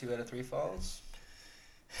Rhodes 2 out of 3 falls.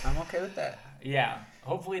 I'm okay with that. Yeah.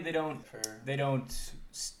 Hopefully they don't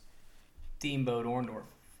Steamboat Orndorff.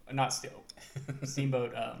 Not still.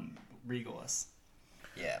 Steamboat Regal us.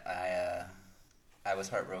 Yeah, I was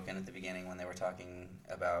heartbroken at the beginning when they were talking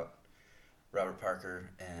about Robert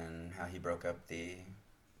Parker and how he broke up the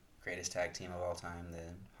greatest tag team of all time,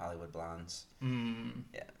 the Hollywood Blondes.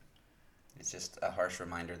 Yeah. It's just a harsh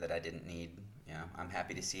reminder that I didn't need. I'm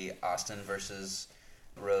happy to see Austin versus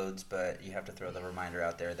Rhodes, but you have to throw the reminder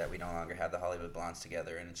out there that we no longer have the Hollywood Blondes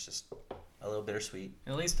together, and it's just a little bittersweet.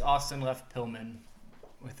 At least Austin left Pillman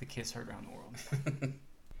with the kiss heard around the world.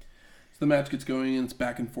 So the match gets going, and it's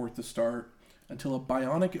back and forth to start until a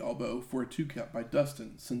bionic elbow for a 2 count by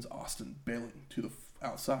Dustin sends Austin bailing to the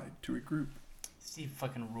outside to regroup. Steve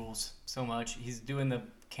fucking rules so much. He's doing the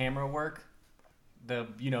camera work, the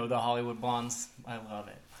Hollywood Blondes. I love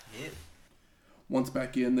it. Yeah. Once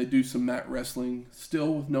back in, they do some mat wrestling,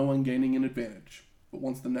 still with no one gaining an advantage. But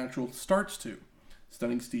once the Natural starts to,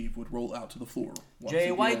 Stunning Steve would roll out to the floor.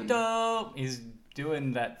 Jay White, though, he's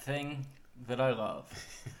doing that thing that I love.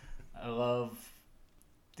 I love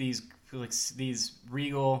these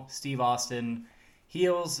Regal, Steve Austin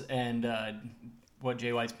heels, and what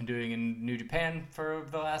Jay White's been doing in New Japan for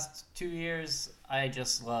the last 2 years. I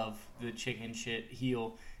just love the chicken shit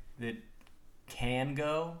heel that can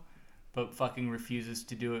go, but fucking refuses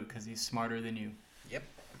to do it because he's smarter than you. Yep.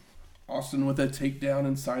 Austin with a takedown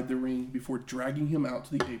inside the ring before dragging him out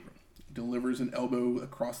to the apron. He delivers an elbow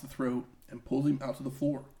across the throat and pulls him out to the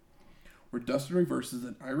floor, where Dustin reverses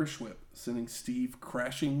an Irish whip, sending Steve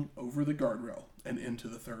crashing over the guardrail and into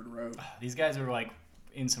the third row. These guys are like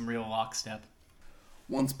in some real lockstep.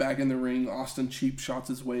 Once back in the ring, Austin cheap shots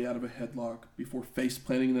his way out of a headlock before face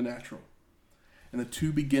planting the natural, and the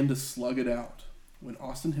two begin to slug it out when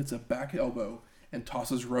Austin hits a back elbow and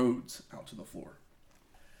tosses Rhodes out to the floor.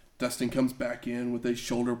 Dustin comes back in with a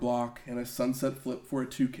shoulder block and a sunset flip for a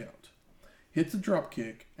 2 count, hits a drop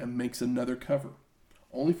kick and makes another cover,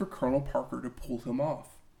 only for Colonel Parker to pull him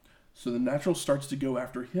off. So the natural starts to go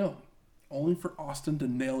after him, only for Austin to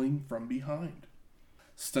nail him from behind.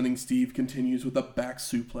 Stunning Steve continues with a back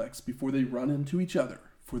suplex before they run into each other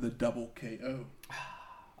for the double KO.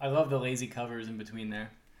 I love the lazy covers in between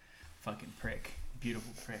there. Fucking prick.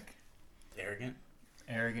 Beautiful prick.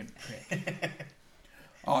 Arrogant prick.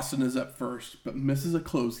 Austin is up first, but misses a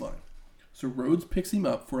clothesline. So Rhodes picks him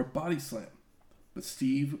up for a body slam. But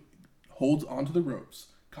Steve holds onto the ropes,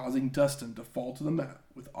 causing Dustin to fall to the mat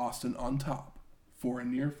with Austin on top for a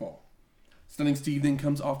near fall. Stunning Steve then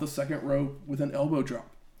comes off the second rope with an elbow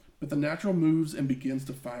drop, but the natural moves and begins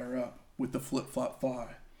to fire up with the flip-flop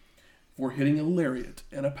fly, before hitting a lariat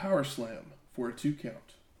and a power slam for a 2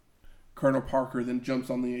 count. Colonel Parker then jumps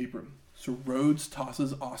on the apron, so Rhodes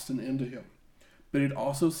tosses Austin into him, but it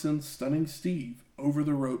also sends Stunning Steve over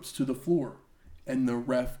the ropes to the floor, and the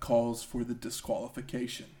ref calls for the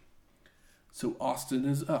disqualification. So Austin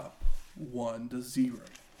is up 1-0.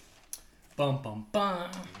 Bum, bum, bum.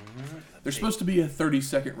 There's supposed to be a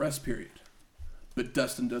 30-second rest period, but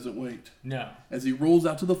Dustin doesn't wait, No. as he rolls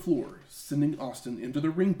out to the floor, sending Austin into the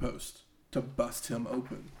ring post to bust him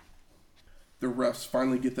open. The refs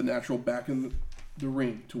finally get the natural back in the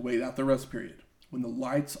ring to wait out the rest period, when the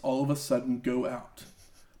lights all of a sudden go out,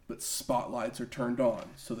 but spotlights are turned on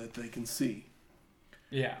so that they can see.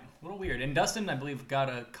 Yeah, a little weird. And Dustin, I believe, caught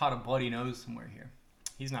a bloody nose somewhere here.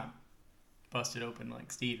 He's not busted open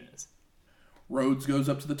like Steve is. Rhodes goes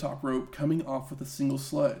up to the top rope, coming off with a single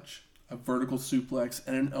sledge, a vertical suplex,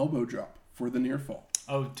 and an elbow drop for the near fall.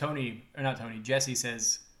 Oh, Jesse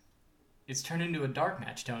says, it's turned into a dark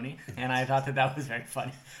match, Tony. And I thought that was very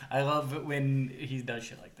funny. I love it when he does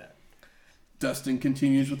shit like that. Dustin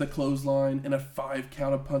continues with a clothesline and a 5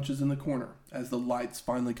 count of punches in the corner as the lights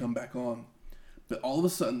finally come back on. But all of a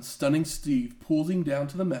sudden, Stunning Steve pulls him down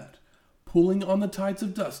to the mat, pulling on the tights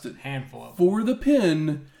of Dustin Handful of for the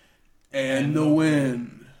pin and the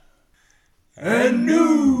win. And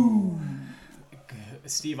new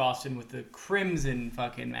Steve Austin with the crimson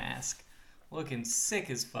fucking mask, looking sick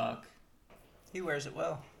as fuck. He wears it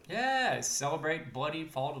well. Yeah, celebrate, bloody,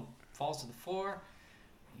 falls to the floor.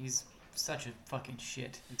 He's such a fucking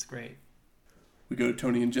shit. It's great. We go to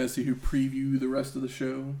Tony and Jesse, who preview the rest of the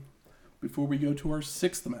show before we go to our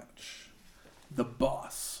 6th match. The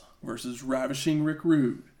Boss versus Ravishing Rick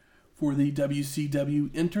Rude for the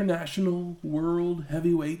WCW International World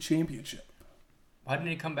Heavyweight Championship. Why didn't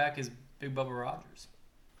he come back as Big Bubba Rogers?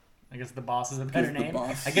 I guess the Boss is a better name.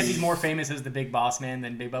 Boss. I guess he's more famous as the Big Boss Man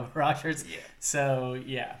than Big Bubba Rogers. Yeah. So,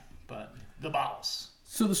 yeah, but the Boss.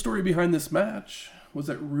 So the story behind this match was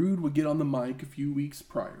that Rude would get on the mic a few weeks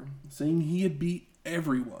prior, saying he had beat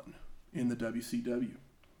everyone in the WCW.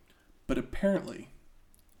 But apparently,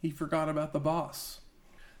 he forgot about the Boss.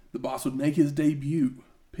 The Boss would make his debut,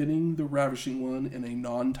 pinning the Ravishing One in a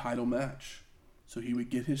non-title match. So he would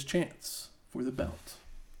get his chance for the belt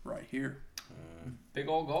right here. Big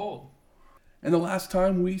old gold. And the last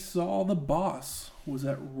time we saw the Boss was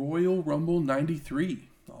at Royal Rumble 93,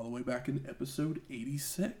 all the way back in episode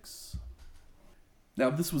 86. Now,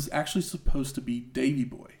 this was actually supposed to be Davey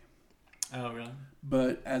Boy. Oh, really?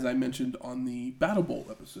 But as I mentioned on the Battle Bowl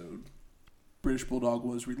episode, British Bulldog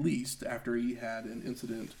was released after he had an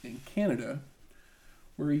incident in Canada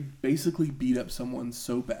where he basically beat up someone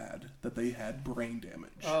so bad that they had brain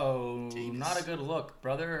damage. Oh, Jeez. not a good look,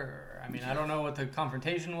 brother. I mean, I don't know what the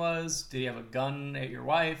confrontation was. Did he have a gun at your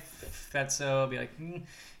wife? If that's so, I'd be like, you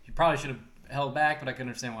probably should have held back, but I can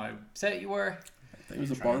understand why upset you were. I think it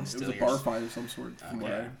was a bar fight of some sort, from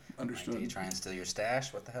what I Like, understood. did you try and steal your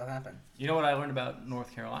stash? What the hell happened? You know what I learned about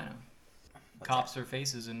North Carolina? What's Cops are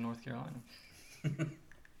faces in North Carolina.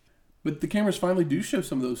 But the cameras finally do show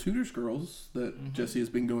some of those Hooters girls that Mm-hmm. Jesse has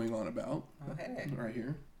been going on about. Oh, hey. Right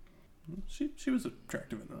here. She was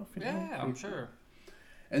attractive enough. You know? Yeah, I'm sure.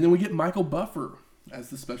 And then we get Michael Buffer as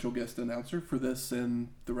the special guest announcer for this and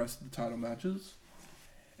the rest of the title matches.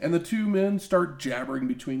 And the two men start jabbering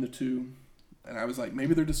between the two. And I was like,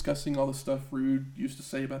 maybe they're discussing all the stuff Rude used to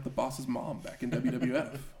say about the Boss's mom back in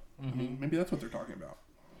WWF. I mean, maybe that's what they're talking about.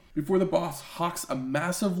 before the Boss hawks a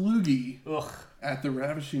massive loogie Ugh. at the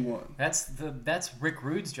Ravishing One. That's Rick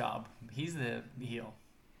Rude's job. He's the heel.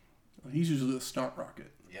 He's usually the snot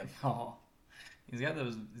rocket. Yep. Oh, he's got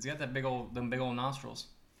them big old nostrils.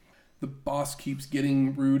 The Boss keeps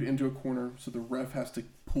getting Rude into a corner, so the ref has to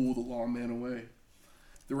pull the lawman away.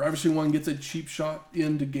 The Ravishing One gets a cheap shot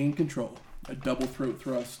in to gain control. A double throat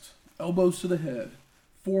thrust, elbows to the head,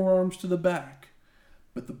 forearms to the back.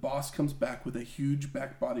 But the Boss comes back with a huge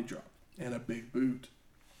back body drop and a big boot.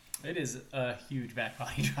 It is a huge back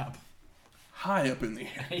body drop. High up in the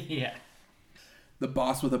air. Yeah. The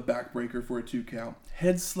Boss with a backbreaker for a 2 count.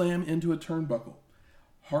 Head slam into a turnbuckle.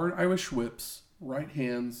 Hard Irish whips, right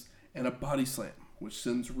hands, and a body slam, which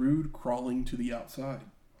sends Rude crawling to the outside.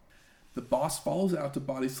 The Boss follows out to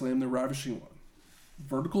body slam the Ravishing One.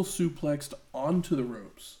 Vertical suplexed onto the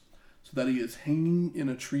ropes so that he is hanging in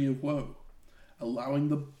a tree of woe, allowing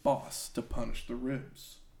the Boss to punish the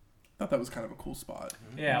ribs. I thought that was kind of a cool spot.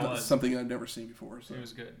 Yeah, it That's was. something I'd never seen before. So. It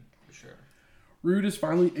was good, for sure. Rude is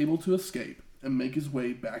finally able to escape and make his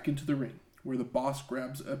way back into the ring, where the Boss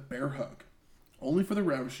grabs a bear hug, only for the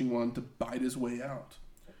Ravishing One to bite his way out,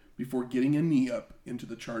 before getting a knee up into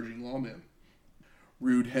the charging lawman.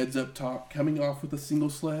 Rude heads up top, coming off with a single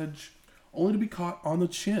sledge, only to be caught on the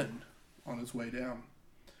chin on his way down,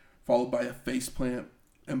 followed by a faceplant,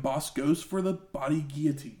 and Boss goes for the body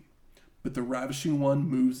guillotine, but the Ravishing One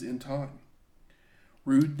moves in time.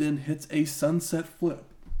 Rude then hits a sunset flip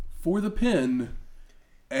for the pin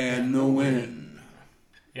and the win.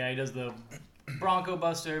 Yeah, he does the Bronco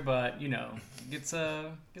Buster, but gets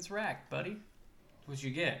racked, buddy. What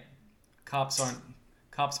you get? Cops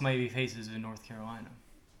might be faces in North Carolina,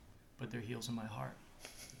 but they're heels in my heart.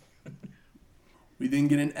 We then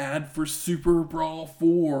get an ad for Super Brawl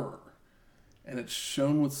 4, and it's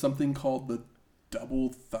shown with something called the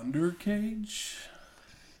Double Thunder Cage.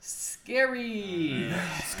 Scary.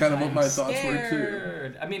 It's kind of what my thoughts were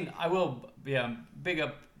Scared. I mean, I will, big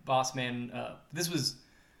up Boss Man. This was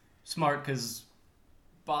smart because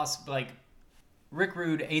Rick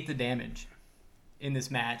Rude ate the damage in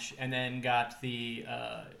this match and then got the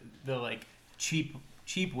cheap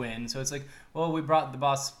win. So it's like, well, we brought the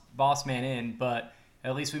boss man in, but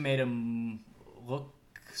at least we made him look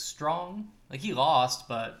strong. Like, he lost,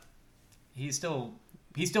 but he's still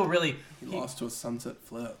really. He lost to a sunset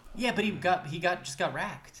flip. Yeah, but he just got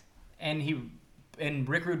racked, and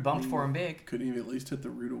Rick Rude bumped for him big. Couldn't he have at least hit the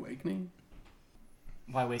Rude Awakening?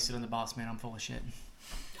 Why waste it on the boss man? I'm full of shit.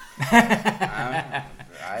 I'm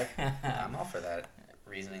all for that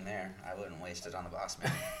reasoning there. I wouldn't waste it on the boss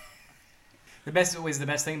man. The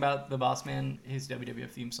best thing about the boss man, his WWF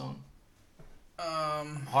theme song.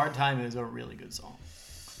 Hard Time is a really good song.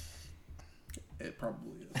 It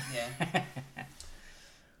probably is. Yeah.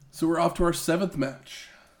 So we're off to our 7th match.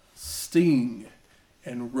 Sting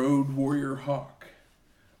and Road Warrior Hawk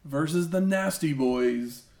versus the Nasty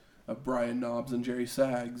Boys of Brian Knobbs and Jerry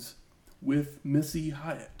Sags with Missy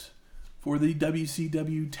Hyatt for the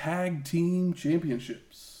WCW Tag Team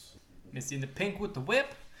Championships. Missy in the pink with the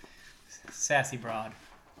whip. Sassy broad.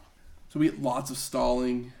 So we get lots of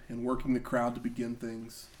stalling and working the crowd to begin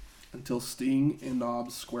things until Sting and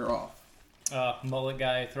Knobbs square off. Mullet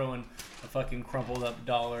guy throwing a fucking crumpled up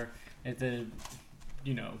dollar at the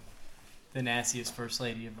nastiest first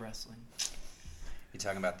lady of wrestling. You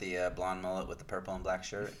talking about the blonde mullet with the purple and black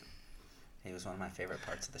shirt? He was one of my favorite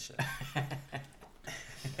parts of the show.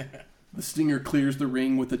 The Stinger clears the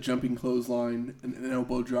ring with a jumping clothesline and an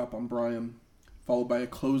elbow drop on Brian, followed by a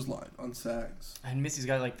clothesline on Sags. And Missy's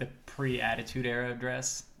got like the pre-Attitude Era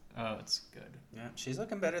dress. Oh, it's good. Yeah, she's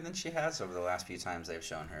looking better than she has over the last few times they've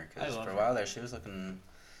shown her. Because for a her. while there, she was looking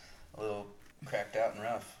a little cracked out and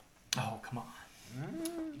rough. Oh, come on.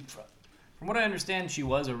 From what I understand, she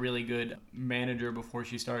was a really good manager before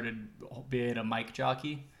she started being a mic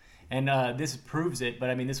jockey. And this proves it, but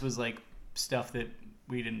I mean, this was like stuff that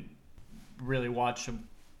we didn't really watch.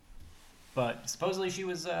 But supposedly she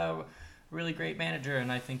was a really great manager,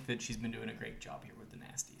 and I think that she's been doing a great job here with the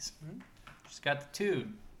Nasties. Mm-hmm. She's got the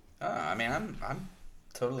tude. I mean, I'm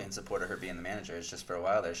totally in support of her being the manager. It's just for a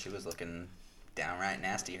while there, she was looking downright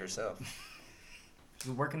nasty herself.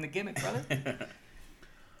 She's working the gimmick, brother.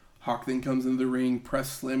 Hawk then comes into the ring,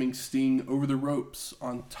 press slamming Sting over the ropes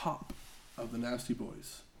on top of the Nasty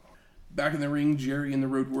Boys. Back in the ring, Jerry and the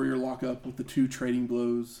Road Warrior lock up with the two trading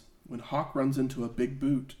blows when Hawk runs into a big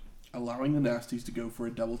boot, allowing the Nasties to go for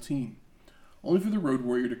a double team, only for the Road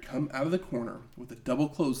Warrior to come out of the corner with a double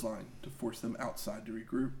clothesline to force them outside to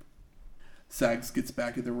regroup. Sags gets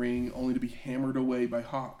back in the ring, only to be hammered away by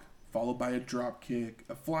Hawk, followed by a drop kick,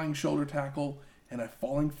 a flying shoulder tackle, and a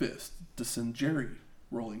falling fist to send Jerry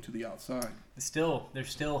rolling to the outside. They're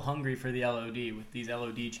still hungry for the LOD with these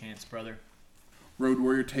LOD chants, brother. Road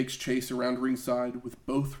Warrior takes chase around ringside with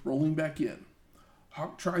both rolling back in.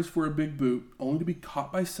 Hawk tries for a big boot, only to be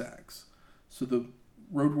caught by Sags, so the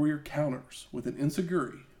Road Warrior counters with an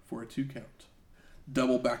enziguri for a 2 count.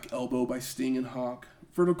 Double back elbow by Sting and Hawk,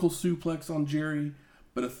 vertical suplex on Jerry,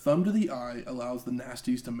 but a thumb to the eye allows the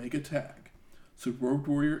Nasties to make a tag, so Road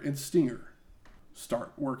Warrior and Stinger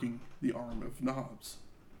start working the arm of Knobbs.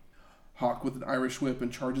 Hawk with an Irish whip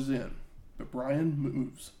and charges in, but Bryan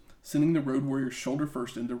moves, sending the Road Warrior shoulder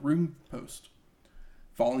first into ring post,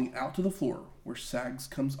 falling out to the floor where Sags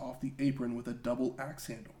comes off the apron with a double axe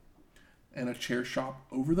handle and a chair shot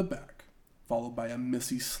over the back, followed by a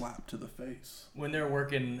Missy slap to the face. When they're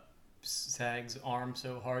working Sags' arm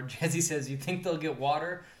so hard, Jesse says, "You think they'll get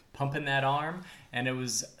water pumping that arm?" And it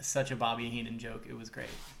was such a Bobby Heenan joke. It was great.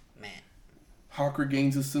 Man. Hawk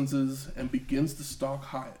regains his senses and begins to stalk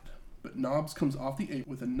Hyatt, but Knobbs comes off the apron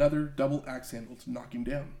with another double axe handle to knock him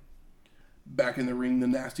down. Back in the ring, the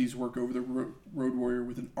Nasties work over the Road Warrior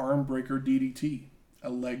with an arm breaker DDT, a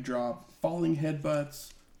leg drop, falling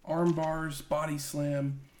headbutts, arm bars, body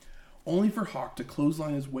slam, only for Hawk to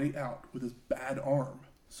clothesline his way out with his bad arm,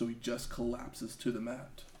 so he just collapses to the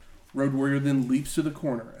mat. Road Warrior then leaps to the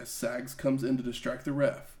corner as Sags comes in to distract the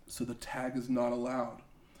ref, so the tag is not allowed.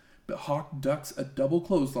 But Hawk ducks a double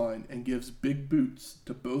clothesline and gives big boots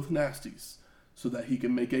to both Nasties so that he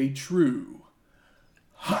can make a true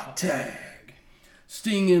hot tag.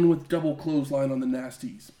 Sting in with double clothesline on the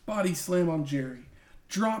Nasties, body slam on Jerry,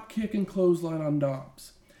 drop kick and clothesline on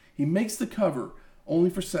Knobbs. He makes the cover, only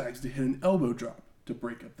for Sags to hit an elbow drop to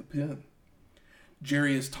break up the pin.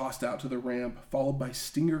 Jerry is tossed out to the ramp, followed by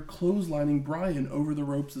Stinger clotheslining Bryan over the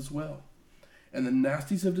ropes as well. And the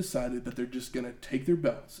Nasties have decided that they're just going to take their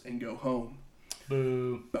belts and go home.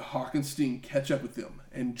 Boo. But Hawk and Sting catch up with them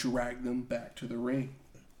and drag them back to the ring.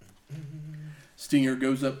 Stinger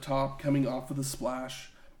goes up top, coming off with a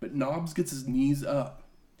splash, but Knobbs gets his knees up.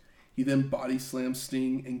 He then body slams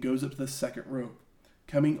Sting and goes up to the second rope,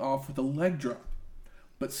 coming off with a leg drop.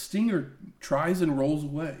 But Stinger tries and rolls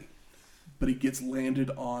away, but he gets landed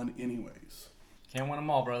on anyways. Can't win them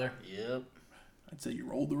all, brother. Yep. I'd say you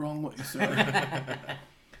rolled the wrong way, sir.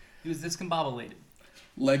 He was discombobulated.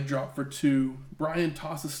 Leg drop for 2. Bryan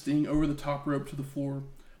tosses Sting over the top rope to the floor,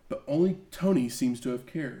 but only Tony seems to have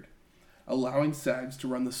cared, allowing Sags to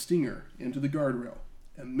run the Stinger into the guardrail,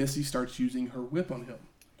 and Missy starts using her whip on him,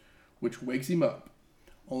 which wakes him up,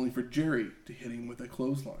 only for Jerry to hit him with a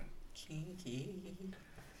clothesline.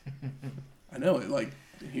 I know,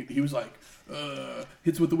 he was like,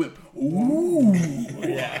 hits with the whip. Ooh!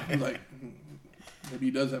 Yeah. I was like, maybe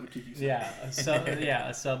he does have a kiki side. Yeah,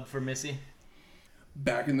 a sub for Missy.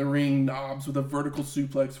 Back in the ring, Knobbs with a vertical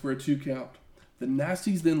suplex for a 2 count. The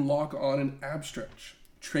Nasties then lock on an ab stretch,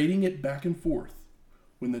 trading it back and forth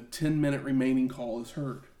when the 10-minute remaining call is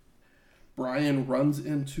heard. Bryan runs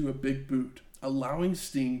into a big boot, allowing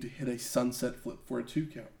Sting to hit a sunset flip for a 2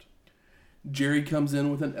 count. Jerry comes in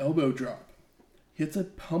with an elbow drop, hits a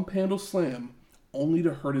pump handle slam, only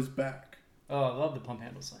to hurt his back. Oh, I love the pump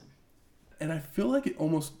handle slam. And I feel like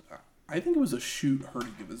I think it was a shoot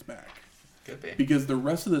hurting of his back. Could be. Because the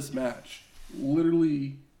rest of this match,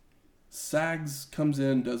 literally, Sags comes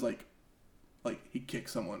in, does like he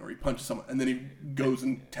kicks someone or he punches someone, and then he goes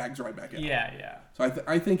and tags right back in. Yeah. So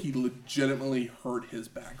I think he legitimately hurt his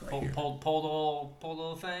back here. Pulled the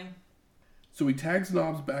little thing. So he tags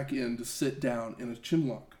Knobbs back in to sit down in a chin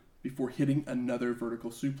lock before hitting another vertical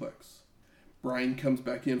suplex. Bryan comes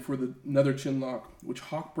back in for another chin lock, which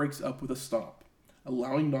Hawk breaks up with a stomp,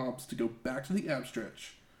 allowing Knobbs to go back to the ab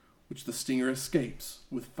stretch, which the Stinger escapes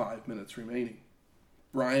with 5 minutes remaining.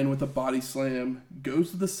 Bryan with a body slam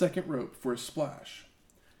goes to the second rope for a splash,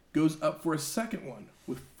 goes up for a second one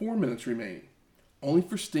with 4 minutes remaining, only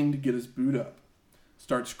for Sting to get his boot up,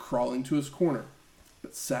 starts crawling to his corner,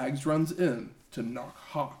 but Sags runs in to knock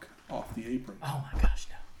Hawk off the apron. Oh my gosh,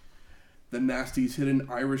 no. The Nasties hit an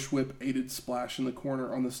Irish whip aided splash in the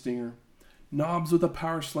corner on the Stinger, Knobbs with a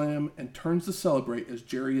power slam, and turns to celebrate as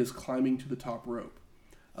Jerry is climbing to the top rope,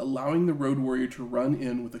 allowing the Road Warrior to run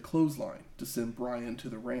in with a clothesline to send Bryan to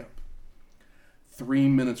the ramp. 3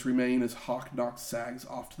 minutes remain as Hawk knocks Sags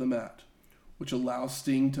off to the mat, which allows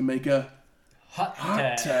Sting to make a hot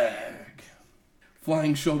tag.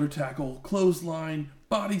 Flying shoulder tackle, clothesline,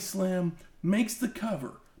 body slam, makes the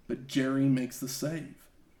cover, but Jerry makes the save.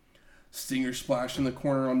 Stinger splash in the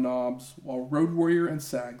corner on Knobbs, while Road Warrior and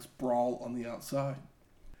Sags brawl on the outside.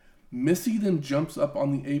 Missy then jumps up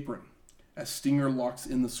on the apron as Stinger locks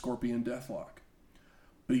in the Scorpion Deathlock,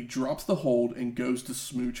 but he drops the hold and goes to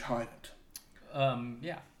smooch Hyatt.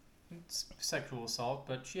 Yeah. It's sexual assault,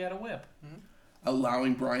 but she had a whip.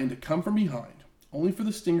 allowing Bryan to come from behind, only for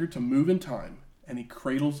the Stinger to move in time, and he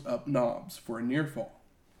cradles up Knobbs for a near fall.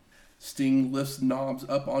 Sting lifts Knobbs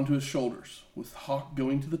up onto his shoulders, with Hawk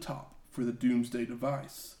going to the top for the Doomsday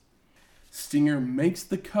device. Stinger makes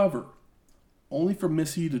the cover, only for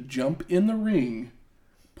Missy to jump in the ring,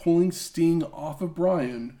 pulling Sting off of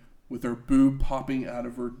Bryan with her boob popping out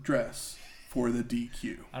of her dress for the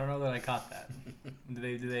DQ. I don't know that I caught that.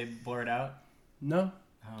 Did they blur it out? No.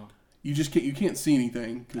 Oh. You can't see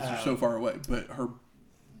anything because you're so far away, but her,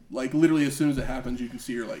 like, literally as soon as it happens, you can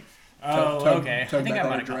see her, like, okay. tug I think back I on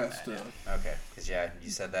might her have caught dress. that. Okay, because you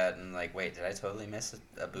said that and like, wait, did I totally miss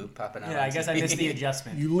a boob popping out? Yeah, I guess I missed the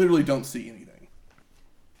adjustment. You literally don't see anything.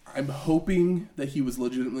 I'm hoping that he was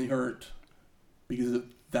legitimately hurt because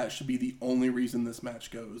that should be the only reason this match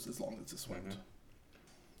goes as long as this went. Mm-hmm.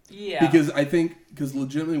 Yeah. Because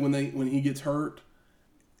legitimately when he gets hurt,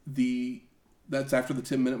 that's after the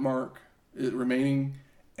 10-minute mark remaining,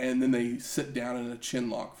 and then they sit down in a chin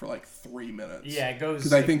lock for like 3 minutes. Yeah, it goes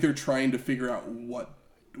because I think they're trying to figure out what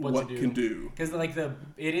can do. Because like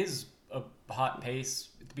it is a hot pace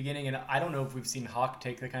at the beginning, and I don't know if we've seen Hawk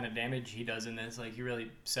take the kind of damage he does in this. Like he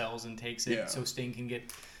really sells and takes it, so Sting can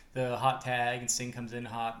get the hot tag, and Sting comes in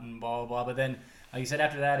hot and blah blah blah. But then, like you said,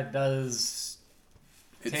 after that it does.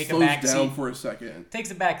 It take slows a back down seat, for a second.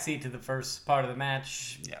 Takes a back seat to the first part of the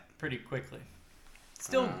match pretty quickly.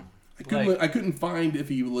 Still, I couldn't find if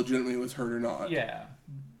he legitimately was hurt or not. Yeah.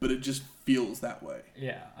 But it just feels that way.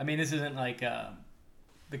 Yeah. I mean, this isn't like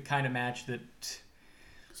the kind of match that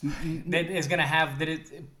is going to have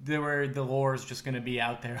where the lore is just going to be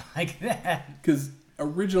out there like that. Because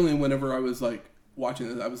originally, whenever I was like watching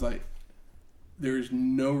this, I was like, there's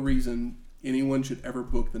no reason anyone should ever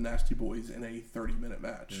book the Nasty Boys in a 30-minute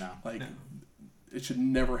match. No. It should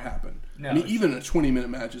never happen. No, I mean, even a 20-minute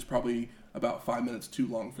match is probably about 5 minutes too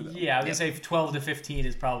long for them. Yeah, I was going to say 12 to 15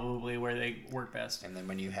 is probably where they work best. And then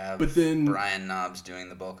when you have Bryan Knobbs doing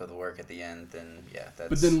the bulk of the work at the end, then that's...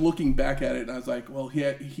 But then looking back at it, I was like, well,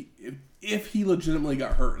 if he legitimately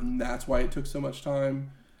got hurt and that's why it took so much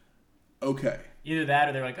time, okay. Either that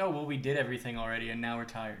or they're like, oh, well, we did everything already and now we're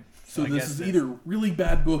tired. So this is either really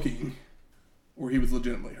bad booking or he was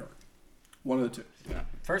legitimately hurt. One of the two. Yeah.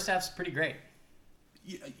 First half's pretty great.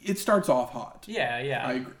 It starts off hot. Yeah.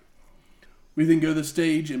 I agree. We then go to the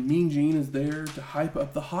stage, and Mean Gene is there to hype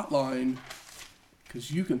up the hotline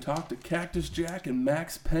because you can talk to Cactus Jack and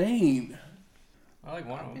Max Payne. I like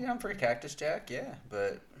one of them. Yeah, I'm for Cactus Jack, yeah,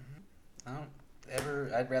 but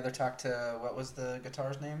I'd rather talk to, what was the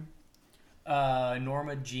guitar's name?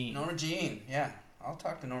 Norma Jean. Norma Jean, yeah. I'll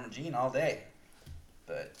talk to Norma Jean all day.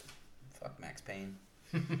 But fuck Max Payne.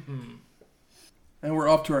 And we're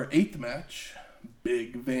off to our 8th match.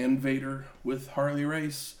 Big Van Vader with Harley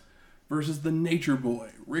Race versus the Nature Boy,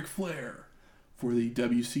 Ric Flair, for the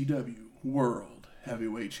WCW World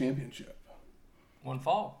Heavyweight Championship. One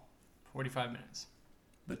fall, 45 minutes.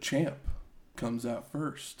 The champ comes out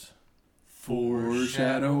first.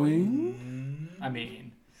 Foreshadowing. I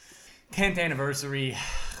mean, 10th anniversary,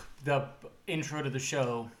 the intro to the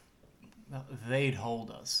show, they'd hold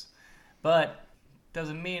us. But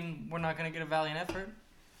doesn't mean we're not going to get a valiant effort.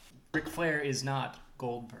 Ric Flair is not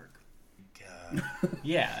Goldberg. God.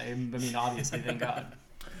 Yeah, I mean, obviously, thank God.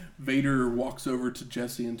 Vader walks over to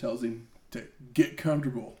Jesse and tells him to get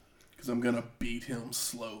comfortable because I'm going to beat him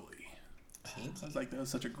slowly. I was like, that was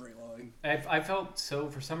such a great line. I felt so,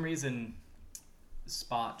 for some reason,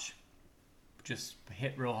 Spotch just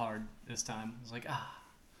hit real hard this time. I was like,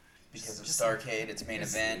 Because of Starrcade, its main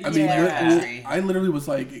event. I mean, Yeah. I literally was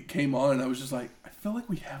like, it came on and I was just like, I feel like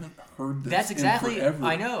we haven't heard this That's exactly, in forever.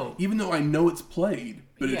 I know. Even though I know it's played,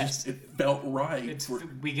 but Yes. it felt right.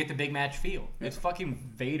 We get the big match feel. Yeah. It's fucking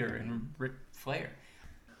Vader and Ric Flair.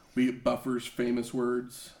 We get Buffer's famous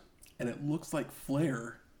words, and it looks like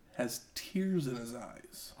Flair has tears in his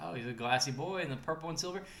eyes. Oh, he's a glassy boy in the purple and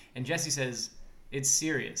silver. And Jesse says, it's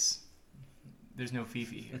serious. There's no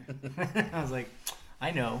Fifi here. I was like,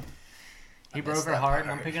 I know. He broke her heart,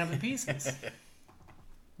 and I'm picking up the pieces.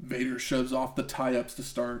 Vader shoves off the tie-ups to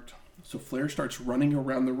start, so Flair starts running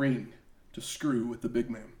around the ring to screw with the big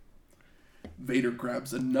man. Vader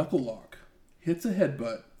grabs a knuckle lock, hits a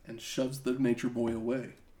headbutt, and shoves the Nature Boy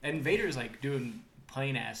away. And Vader's like doing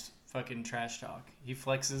plain-ass fucking trash talk. He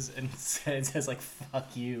flexes and says like,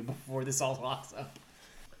 fuck you, before this all locks up.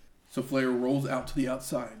 So Flair rolls out to the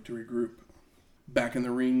outside to regroup. Back in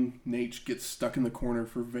the ring, Nate gets stuck in the corner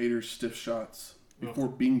for Vader's stiff shots before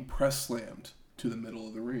being press slammed to the middle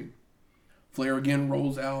of the ring. Flair again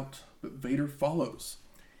rolls out, but Vader follows,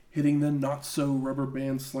 hitting the not-so-rubber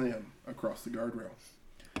band slam across the guardrail.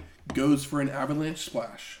 Goes for an avalanche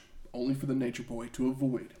splash, only for the Nature Boy to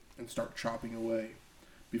avoid and start chopping away,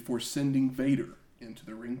 before sending Vader into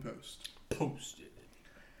the ring post. Posted.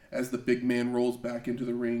 As the big man rolls back into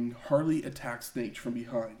the ring, Harley attacks Nate from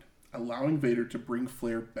behind, allowing Vader to bring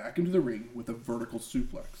Flair back into the ring with a vertical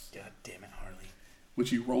suplex. God damn it, Harley. Which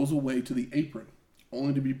he rolls away to the apron,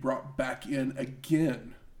 only to be brought back in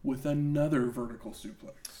again with another vertical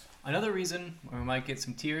suplex. Another reason why we might get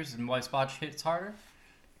some tears and why Spot hits harder,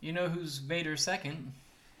 you know who's Vader's second?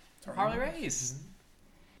 Harley Race.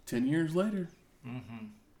 10 years later. Mm-hmm.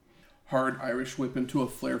 Hard Irish whip into a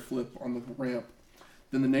Flair flip on the ramp.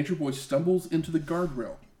 Then the Nature Boy stumbles into the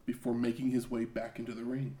guardrail before making his way back into the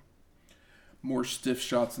ring. More stiff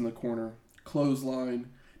shots in the corner. Clothesline.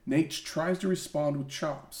 Nate tries to respond with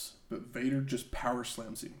chops, but Vader just power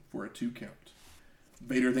slams him for a 2 count.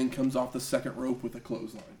 Vader then comes off the second rope with a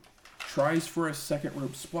clothesline. Tries for a second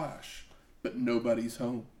rope splash, but nobody's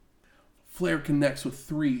home. Flair connects with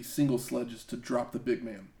 3 single sledges to drop the big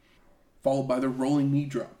man, followed by the rolling knee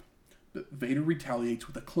drop, but Vader retaliates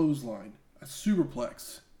with a clothesline, a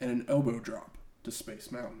superplex, and an elbow drop to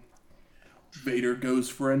Space Mountain. Vader goes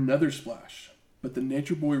for another splash, but the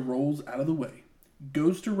Nature Boy rolls out of the way,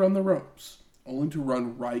 goes to run the ropes, only to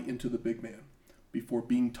run right into the big man, before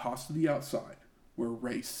being tossed to the outside, where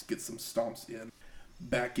Race gets some stomps in.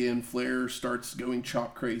 Back in, Flair starts going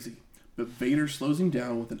chop crazy, but Vader slows him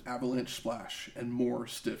down with an avalanche splash and more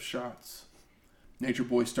stiff shots. Nature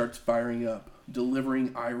Boy starts firing up,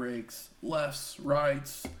 delivering eye rakes, lefts,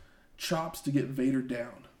 rights, chops to get Vader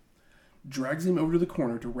down. Drags him over to the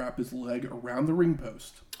corner to wrap his leg around the ring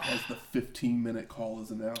post as the 15-minute call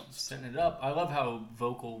is announced. Setting it up. I love how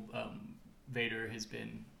vocal Vader has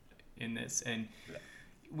been in this. And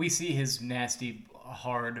we see his nasty,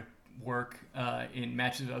 hard work in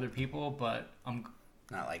matches with other people, but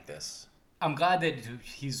Not like this. I'm glad that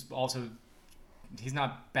he's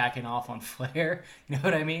not backing off on Flair. You know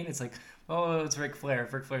what I mean? It's like, oh, it's Ric Flair.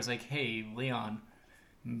 Ric Flair's like, hey, Leon,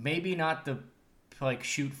 maybe not the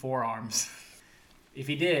shoot forearms. If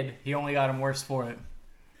he did, he only got him worse for it.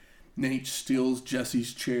 Nate steals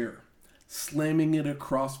Jesse's chair, slamming it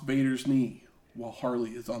across Vader's knee while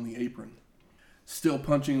Harley is on the apron. Still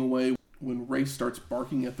punching away when Race starts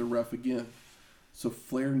barking at the ref again, so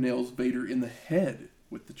Flair nails Vader in the head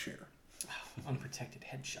with the chair. Unprotected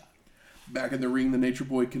headshot. Back in the ring, the Nature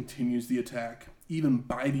Boy continues the attack, even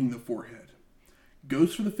biting the forehead.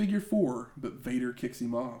 Goes for the figure 4, but Vader kicks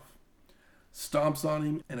him off. Stomps on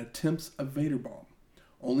him and attempts a Vader bomb,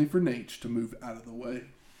 only for Nate to move out of the way.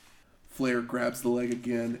 Flair grabs the leg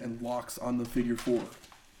again and locks on the figure 4.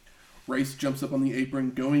 Race jumps up on the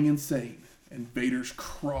apron, going insane, and Vader's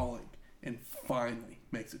crawling and finally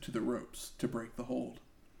makes it to the ropes to break the hold.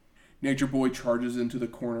 Nature Boy charges into the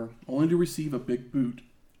corner, only to receive a big boot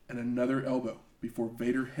and another elbow before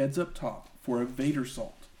Vader heads up top for a Vader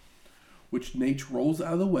salt, which Nate rolls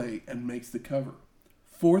out of the way and makes the cover.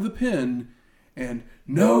 For the pin, and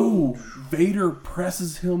no! Vader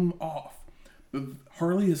presses him off, but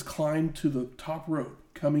Harley has climbed to the top rope,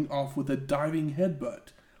 coming off with a diving headbutt,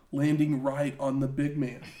 landing right on the big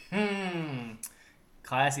man.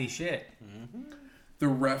 Classy shit. Mm-hmm. The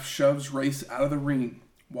ref shoves Race out of the ring,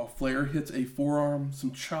 while Flair hits a forearm,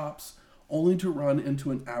 some chops, only to run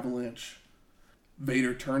into an avalanche.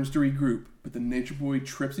 Vader turns to regroup, but the Nature Boy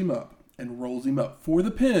trips him up and rolls him up for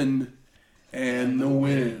the pin and the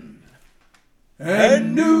win.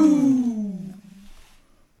 And new!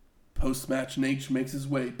 Post-match, Nate makes his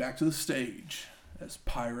way back to the stage as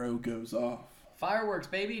Pyro goes off. Fireworks,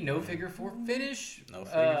 baby. No figure 4 finish. No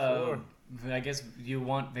figure 4. I guess you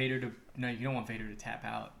want Vader to... No, you don't want Vader to tap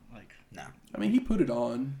out. No. I mean, he put it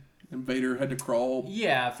on, and Vader had to crawl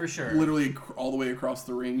Yeah, for sure. literally all the way across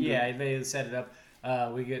the ring. Yeah, they set it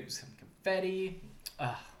up. We get some confetti.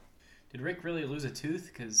 Did Rick really lose a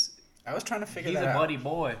tooth? Because I was trying to figure he's that a out. buddy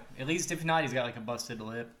boy. At least if not, he's got a busted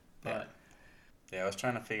lip. But Yeah, I was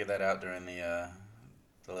trying to figure that out during the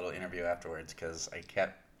little interview afterwards because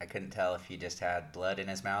I couldn't tell if he just had blood in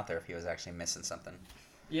his mouth or if he was actually missing something.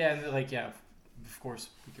 yeah, and of course,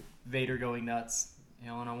 Vader going nuts.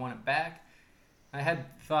 And I want it back. I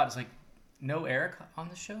had thought, it's no Eric on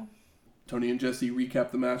the show? Tony and Jesse recap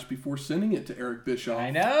the match before sending it to Eric Bischoff. I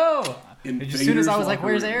know! As soon as I was like,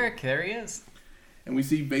 where's Eric? There he is. And we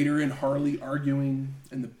see Vader and Harley arguing,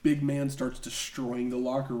 and the big man starts destroying the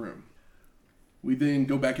locker room. We then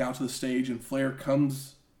go back out to the stage, and Flair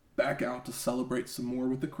comes back out to celebrate some more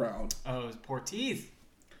with the crowd. Oh, his poor teeth.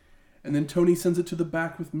 And then Tony sends it to the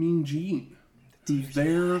back with Mean Gene, who's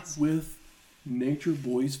there with Nature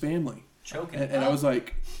Boy's family, choking. And I was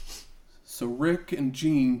like, so Rick and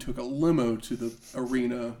Gene took a limo to the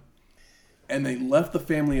arena, and they left the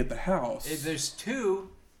family at the house. There's 2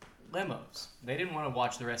 limos. They didn't want to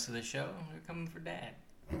watch the rest of the show. They're coming for Dad.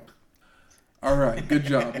 All right, good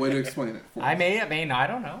job. Way to explain it for me. I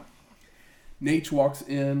don't know. Nate walks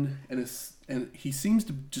in, and he seems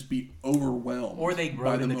to just be overwhelmed. Or they by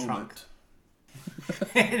rode the in the moment. trunk.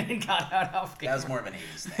 And got out off camera. That was more of an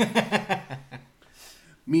 80s thing.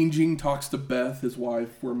 Mean Gene talks to Beth, his wife,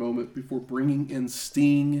 for a moment before bringing in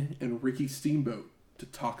Sting and Ricky Steamboat to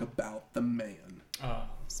talk about the man. Oh,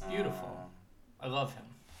 it's beautiful. I love him.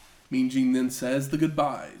 Mean Gene then says the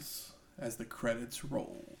goodbyes as the credits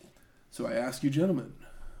roll. So I ask you, gentlemen,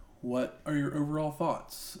 what are your overall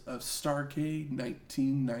thoughts of Starrcade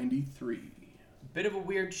 1993? Bit of a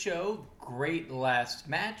weird show. Great last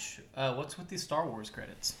match. What's with these Star Wars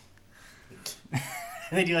credits?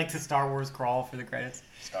 They do like the Star Wars crawl for the credits.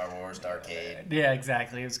 Star Wars, Starrcade. Yeah,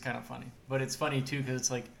 exactly. It was kind of funny. But it's funny, too, because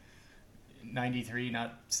it's like 93,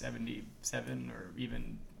 not 77, or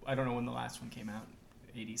even, I don't know when the last one came out,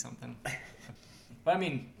 80-something. But, I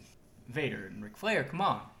mean, Vader and Ric Flair, come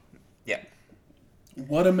on. Yeah.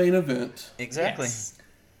 What a main event. Exactly. Yes.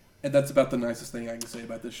 And that's about the nicest thing I can say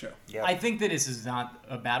about this show. Yeah. I think that this is not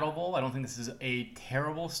a Battle Bowl. I don't think this is a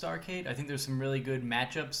terrible Starrcade. I think there's some really good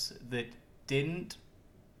matchups that didn't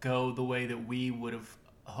go the way that we would have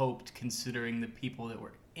hoped, considering the people that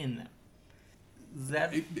were in them.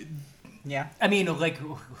 That Yeah. I mean, like,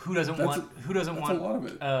 who doesn't want that's a lot of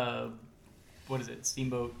it. What is it?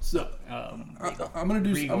 Steamboat. So I'm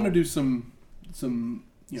gonna do some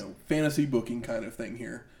fantasy booking kind of thing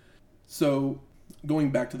here. So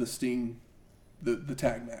going back to the Sting, the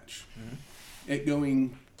tag match, it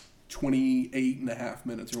going 28 and a half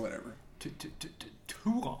minutes or whatever.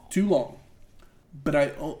 Too long. Too long. But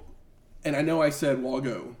I know I said a while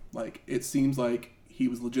ago, like, it seems like he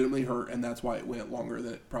was legitimately hurt, and that's why it went longer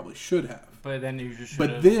than it probably should have. But then you just should But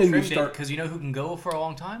have then you trimmed start- it, because you know who can go for a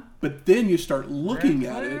long time? But then you start looking Ric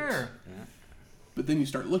at it. Flair.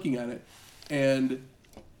 And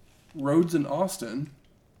Rhodes and Austin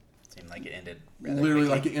Seemed like it ended rather literally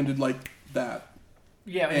quickly. like it ended like that.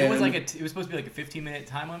 Yeah, it was And- like it was supposed to be like a 15-minute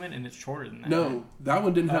time limit, and it's shorter than that. No, that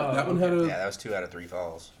one didn't have. Oh, that one had Yeah, that was 2 out of 3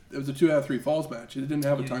 falls. It was a 2 out of 3 falls match. It didn't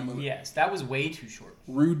have a time limit. Yes, that was way too short.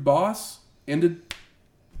 Rude Boss ended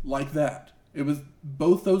like that. It was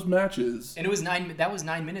both those matches. And it was 9. That was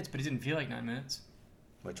 9 minutes, but it didn't feel like 9 minutes.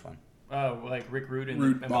 Which one? Like Rick Rude and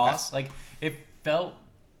Rude Boss. Boss. Like it felt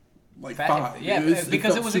Like fast. 5. Yeah, it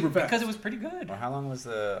because felt it was super fast. because it was pretty good. Or how long was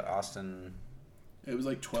the Austin? It was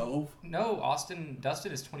like 12. No,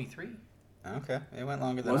 Dustin is 23 Okay, it went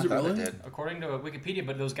longer than Was I it thought really? it did. according to Wikipedia.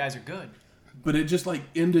 But those guys are good. But it just like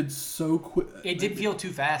ended so quick. It did feel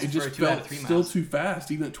too fast It for just a 2 out felt of 3 still miles. too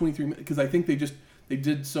fast, even at 23 minutes. Because I think they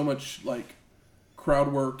did so much like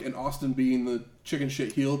crowd work, and Austin being the chicken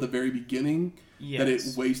shit heel at the very beginning that it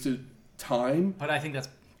Yes. wasted time. But I think that's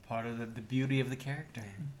part of the beauty of the character.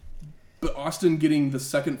 But Austin getting the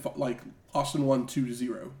second, Austin won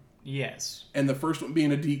 2-0. Yes. And the first one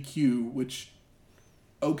being a DQ, which,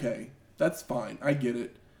 okay, that's fine. I get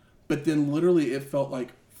it. But then literally it felt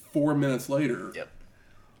like 4 minutes later. Yep.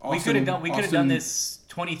 We could have done Austin- this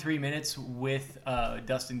 23 minutes with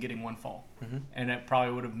Dustin getting 1 fall. And it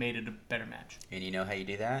probably would have made it a better match. And you know how you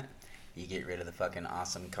do that? You get rid of the fucking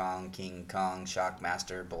Awesome Kong, King Kong,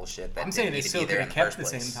 Shockmaster bullshit. That I'm saying didn't they need to still be could there have in kept the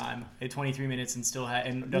first same place. time at 23 minutes and still had,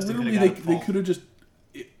 and Dustin could Literally, have got a they fall. could have just.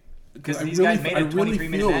 Because I these really- guys made I a really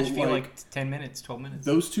 23-minute feel match feel like 10 minutes, 12 minutes.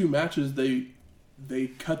 Those 2 matches, they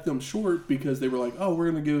cut them short because they were like, oh, we're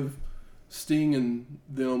going to give Sting and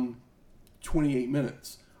them 28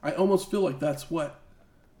 minutes. I almost feel like that's what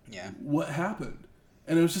happened.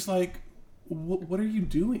 And it was just like, what are you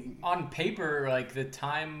doing? On paper, like the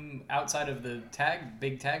time outside of the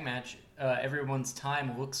big tag match, everyone's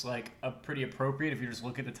time looks like a pretty appropriate if you just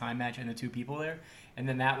look at the time match and the 2 people there. And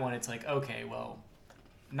then that one, it's like, okay, well,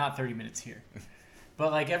 not 30 minutes here.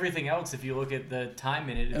 But like everything else, if you look at the time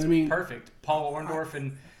minute, it's perfect. Paul Orndorff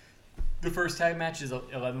and the first tag match is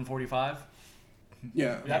 11:45.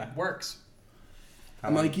 Yeah. That works.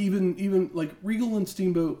 And like even like Regal and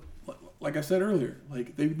Steamboat, like I said earlier,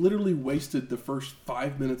 like they literally wasted the first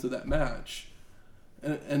 5 minutes of that match,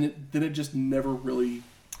 and then it just never really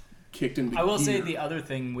kicked into I will say gear. the other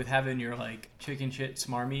thing with having your like chicken shit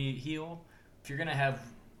smarmy heel, if you're gonna have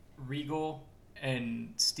Regal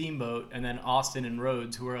and Steamboat and then Austin and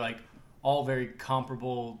Rhodes, who are like all very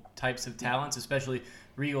comparable types of talents, especially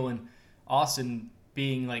Regal and Austin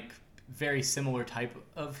being like very similar type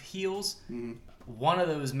of heels. Mhm. One of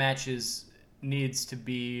those matches needs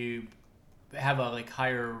to have a like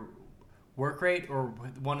higher work rate, or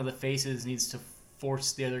one of the faces needs to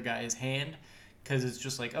force the other guy's hand, because it's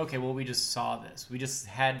just like, okay, well, we just saw this. We just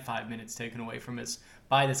had 5 minutes taken away from us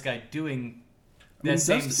by this guy doing that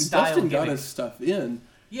same style. Dustin got his stuff in.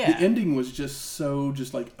 Yeah. The ending was just so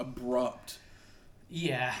like abrupt.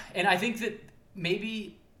 Yeah, and I think that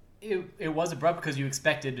maybe it was abrupt because you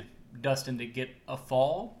expected Dustin to get a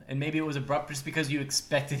fall, and maybe it was abrupt just because you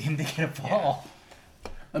expected him to get a fall.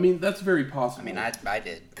 Yeah. I mean, that's very possible. I mean, I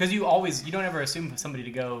did. Because you don't ever assume somebody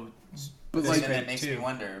to go. But Like, and it makes me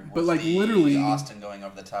wonder. Was literally, Austin going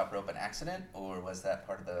over the top rope an accident, or was that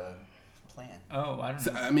part of the plan? Oh, I don't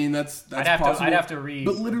know. I mean, that's I'd possible. I'd have to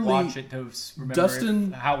watch it to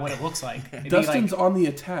remember what it looks like. Dustin's on the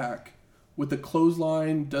attack with the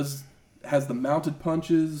clothesline, has the mounted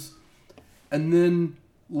punches, and then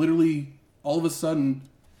literally all of a sudden,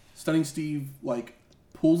 Stunning Steve like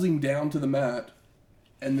pulls him down to the mat,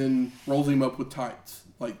 and then rolls him up with tights,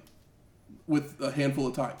 like with a handful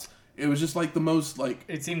of tights. It was just like the most like.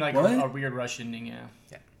 It seemed like a weird rush ending. Yeah.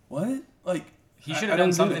 What? Like he should have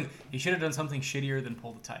done something. He should have done something shittier than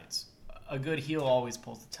pull the tights. A good heel always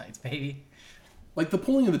pulls the tights, baby. Like the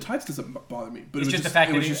pulling of the tights doesn't bother me, but it's it was just the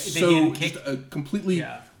fact that he didn't kick. Completely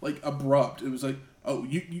like abrupt. It was like, oh,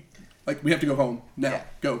 you like we have to go home now.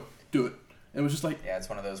 Go do it. And it was just like it's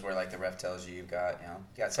one of those where like the ref tells you you got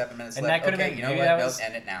 7 minutes and left. That could okay, have been, you know what?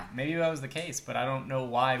 End it now. Maybe that was the case, but I don't know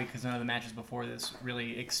why, because none of the matches before this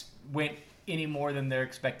really went any more than their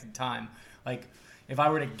expected time. Like, if I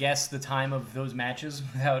were to guess the time of those matches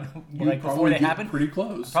before they happened, pretty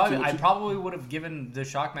close. I probably would have given the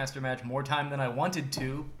Shockmaster match more time than I wanted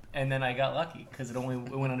to, and then I got lucky because it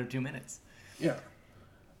went under 2 minutes. Yeah.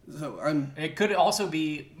 So It could also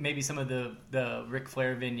be maybe some of the Ric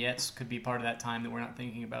Flair vignettes could be part of that time that we're not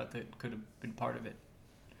thinking about that could have been part of it.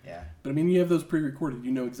 Yeah. But I mean, you have those pre-recorded.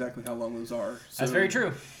 You know exactly how long those are. So that's very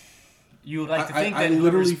true. You would like to think I that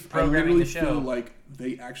whoever's programming the show, feel like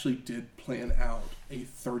they actually did plan out a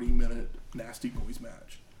 30-minute Nasty Boys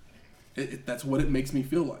match. That's what it makes me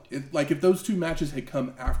feel like. Like if those two matches had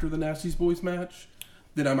come after the Nasty Boys match,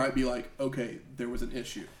 then I might be like, okay, there was an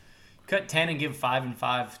issue. Cut 10 and give 5 and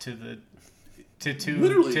 5 to the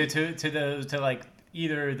Literally. to like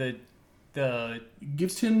either the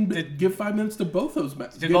give 10 give 5 minutes to both those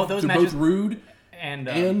matches. To both those matches, both Rude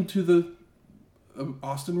and to the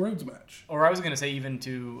Austin Rhodes match. Or I was going to say even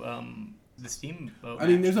to the Steamboat match.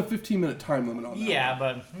 I mean, there's a 15-minute time limit on that. Yeah,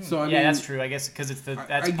 but so I mean, that's true. I guess because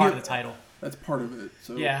that's part of the title. That's part of it.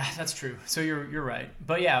 So yeah, that's true. So you're right.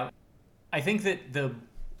 But yeah, I think that the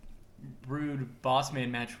Rude Bossman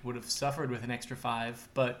match would have suffered with an extra 5,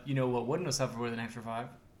 but you know what wouldn't have suffered with an extra 5?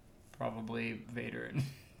 Probably Vader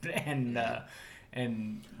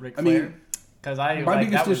and Ric Flair.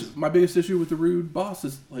 Because my biggest issue with the Rude Boss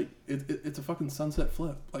is like it's a fucking sunset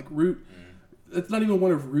flip. Like Rude, it's not even one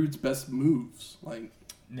of Rude's best moves. Like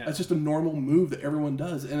it's just a normal move that everyone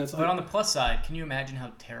does, and it's like. But on the plus side, can you imagine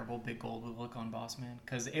how terrible Big Gold would look on Bossman?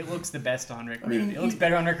 Because it looks the best on Rick Rude. It looks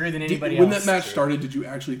better on Rick Rude than anybody when else. that match started, did you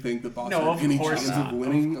actually think that Boss had any chance of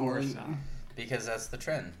winning? Of course not. Because that's the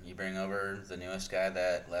trend. You bring over the newest guy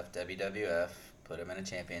that left WWF, put him in a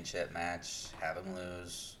championship match, have him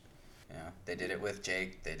lose. You know, they did it with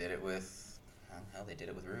Jake. They did it with they did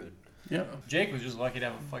it with Rude. Yeah. Jake was just lucky to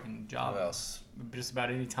have a fucking job. Who else? Just about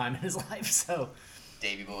any time in his life. So.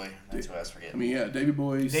 Davey Boy. That's who I was forgetting. I mean, yeah, Davey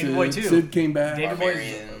Boy. Davey Boy too. Sid came back. Davey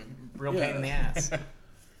Boy's a real pain in the ass.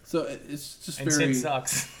 So it's just and very. Sid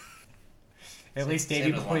sucks. At least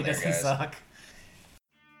Davey Boy doesn't suck.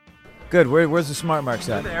 Good. Where's the smart marks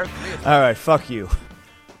at? All right. Fuck you.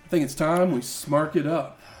 I think it's time we smark it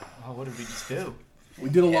up. Oh, what did we just do? We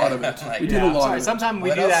did a lot of it. We did a lot of it. Sometimes we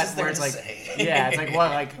do that where it's like, it's like what,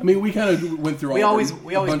 like. I mean, we kind of went through all.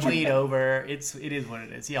 We always bleed over. It is what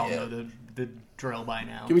it is. Y'all know the drill by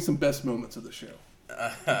now. Give me some best moments of the show.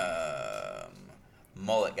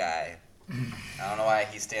 Mullet guy. I don't know why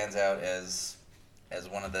he stands out as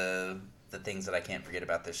one of the things that I can't forget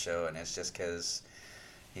about this show, and it's just because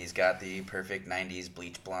he's got the perfect '90s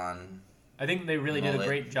bleach blonde. I think they really did a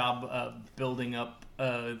great job of building up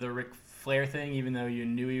the Ric Flair thing, even though you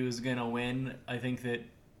knew he was gonna win. I think that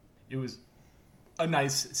it was a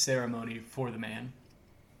nice ceremony for the man.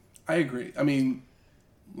 I agree. I mean,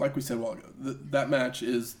 like we said a while ago, that match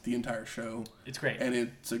is the entire show. It's great, and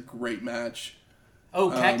it's a great match.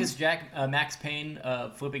 Oh, Cactus Jack, Max Payne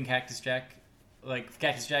flipping Cactus Jack, like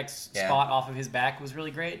Cactus Jack's spot off of his back was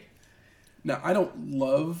really great. Now, I don't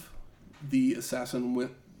love the assassin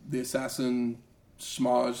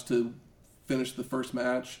schmoz to finish the first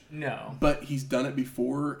match. No. But he's done it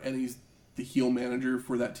before, and he's the heel manager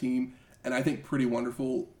for that team. And I think Pretty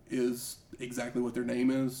Wonderful is exactly what their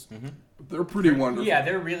name is. Mm-hmm. They're pretty wonderful. Yeah,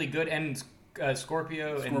 they're really good. And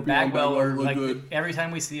Scorpio and and Bagwell are look like good. every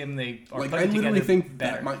time we see them, they are Like, I putting literally together think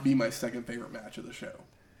better. that might be my second favorite match of the show.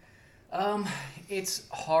 It's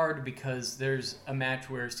hard because there's a match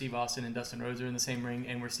where Steve Austin and Dustin Rhodes are in the same ring,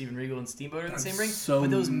 and where Steven Regal and Steamboat are in the same ring. So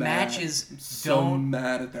but those mad. matches I'm so don't.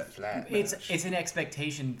 mad at that Flat. match. It's an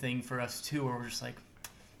expectation thing for us too, where we're just like,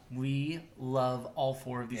 we love all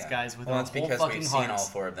four of these guys with well, our it's whole because fucking we've hearts. seen all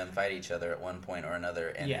four of them fight each other at one point or another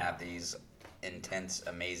and Yeah. have these intense,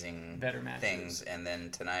 amazing Better matches. things. And then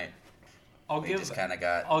tonight, I'll we give just kind of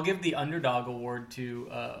got. I'll give the underdog award to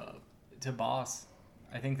Boss.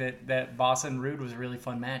 I think that Boss and Rude was a really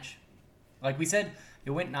fun match. Like we said,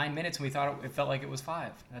 it went 9 minutes and we thought it felt like it was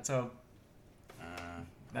 5. That's a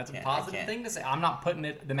positive thing to say. I'm not putting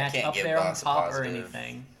the match can't up give there on Boss a top or positive.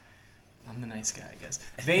 anything. I'm the nice guy, I guess.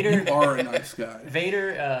 Vader. You are a nice guy.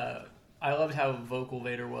 Vader. I loved how vocal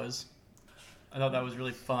Vader was. I thought that was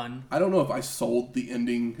really fun. I don't know if I sold the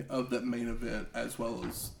ending of that main event as well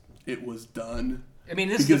as it was done. I mean,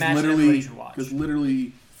 this is the match that everybody should watch. Because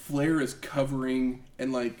literally, Flair is covering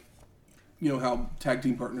and like, you know how tag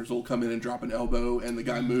team partners will come in and drop an elbow and the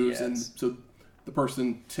guy moves and Yes. so the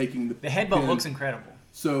person taking the headbutt pin- looks incredible.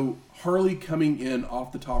 So Harley coming in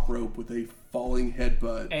off the top rope with a falling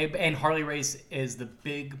headbutt. And Harley Race is the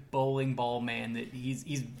big bowling ball man that he's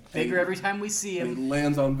bigger every time we see It him,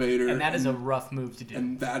 lands on Vader, and that is a rough move to do.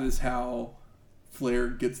 and that is how Flair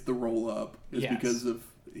gets the roll up. Is Yes. because of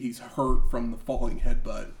he's hurt from the falling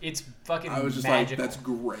headbutt. It's fucking I was just magical. like, that's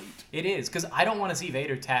great. It is, because I don't want to see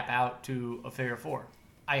Vader tap out to a figure 4.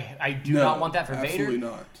 I do No, not want that for Vader. absolutely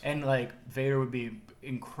not. And like Vader would be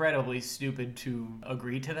incredibly stupid to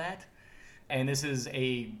agree to that. And this is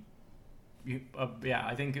I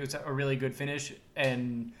think it was a really good finish.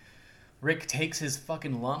 And Rick takes his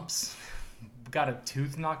fucking lumps, got a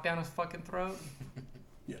tooth knocked down his fucking throat.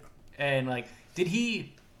 Yeah. And like, did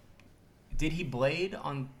he blade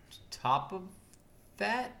on top of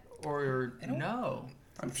that or no?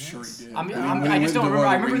 I'm sure he did. I mean, when I he just went don't to remember.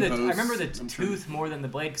 I one of remember the the ring I remember the posts, I'm sure tooth more than the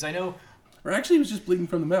blade because I know Or actually, he was just bleeding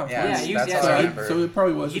from the mouth. Yeah, he was- that's yeah, all so I he- remember. So it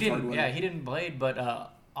probably was he just hard didn't. one. Yeah, he didn't blade,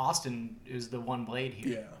 but Austin is the one blade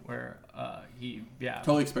here. Yeah. Where he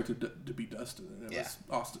Totally expected to be Dustin, and it Yeah. was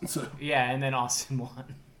Austin. So, and then Austin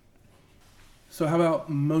won. so how about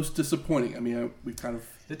most disappointing? I mean, we kind of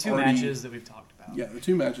The two already- matches that we've talked about. Yeah, the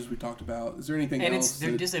two matches we talked about. Is there anything And else?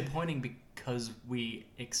 they're disappointing because we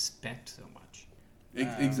expect so much.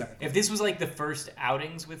 Exactly. If this was like the first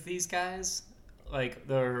outings with these guys, like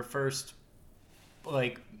their first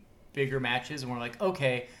like bigger matches, and we're like,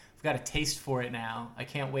 okay, we've got a taste for it now. I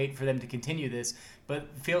can't wait for them to continue this. But it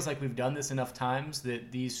feels like we've done this enough times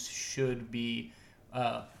that these should be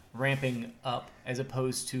ramping up as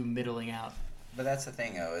opposed to middling out. But that's the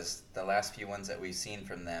thing, though, is the last few ones that we've seen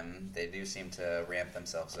from them, they do seem to ramp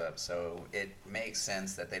themselves up. So it makes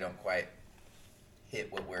sense that they don't quite hit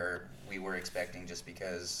what we were expecting, just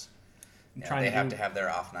because they have to have their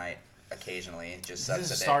off night occasionally. It just sucks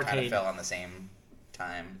that they kind of fell on the same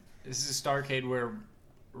time. This is a Starrcade where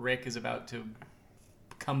Rick is about to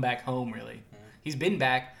come back home, really. Mm-hmm. He's been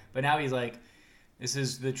back, but now he's like, this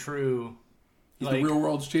is the true... He's like, the real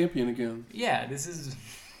world's champion again. Yeah, this is...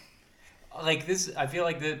 Like, this... I feel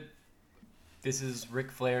like this is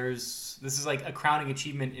Ric Flair's... This is like a crowning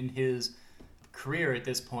achievement in his career at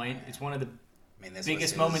this point. It's one of the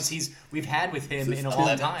biggest moments we've had with him in a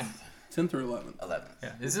long time. 10th or 11th. 11th.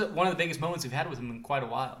 Yeah, this is one of the biggest moments we've had with him in quite a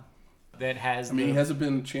while. That has. I mean, he hasn't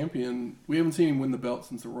been champion. We haven't seen him win the belt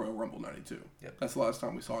since the Royal Rumble '92. Yep. That's the last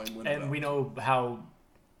time we saw him win. And the belt. we know how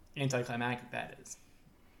anticlimactic that is.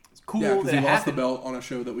 It's cool Yeah, because that he it lost the happened. belt on a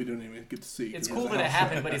show that we didn't even get to see. It's 'cause cool was a that it house show.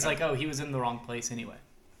 happened, but it's like, oh, he was in the wrong place anyway.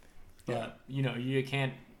 But Yeah. you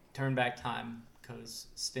can't turn back time because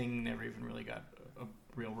Sting never even really got a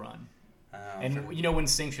real run. And you know when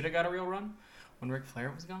Sting should have got a real run? When Ric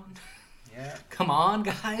Flair was gone. Yeah. Come on,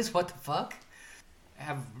 guys, what the fuck?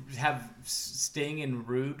 Have Sting and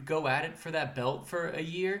Rude go at it for that belt for a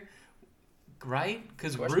year, right?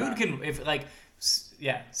 Because Rude can,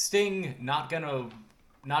 Sting not gonna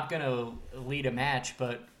lead a match,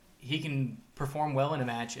 but he can perform well in a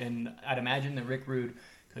match, and I'd imagine that Rick Rude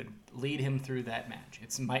could lead him through that match.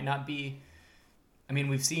 It might not be. I mean,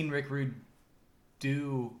 we've seen Rick Rude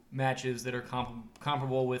do matches that are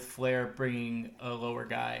comparable with Flair bringing a lower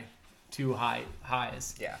guy to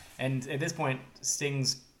highs. Yeah. And at this point,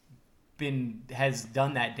 Sting's has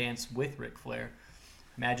done that dance with Ric Flair.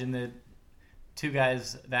 Imagine the two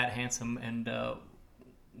guys that handsome and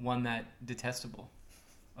one that detestable.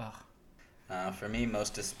 Ugh. For me,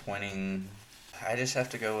 most disappointing, I just have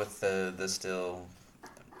to go with the still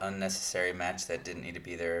unnecessary match that didn't need to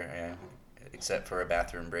be there, except for a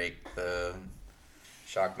bathroom break. The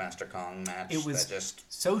Shockmaster Kong match. It was that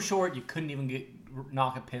just so short you couldn't even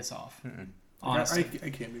knock a piss off. Honestly. I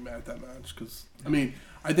can't be mad at that match because, I mean,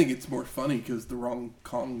 I think it's more funny because the wrong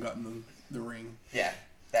Kong got in the ring. Yeah,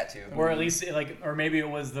 that too. Or at least, or maybe it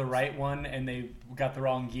was the right one and they got the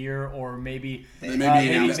wrong gear, or maybe Maybe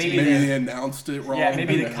they announced it wrong. Yeah,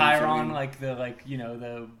 maybe the Chiron,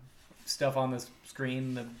 the stuff on the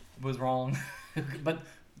screen that was wrong. But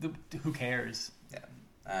who cares?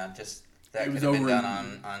 Yeah, just that It could was have been over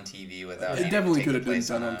done on TV without. It definitely could taking have been place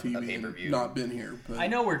done on a TV pay-per-view. and not been here. But I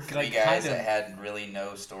know we're Three like guys kind of that had really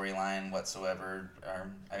no storyline whatsoever.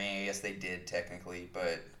 I guess they did technically,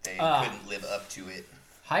 but they couldn't live up to it.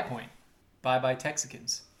 High Point. Bye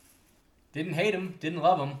Texicans. Didn't hate him, didn't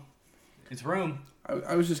love him. It's room.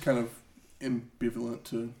 I was just kind of ambivalent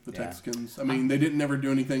to the Texicans. I mean, they didn't never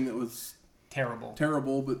do anything that was Terrible.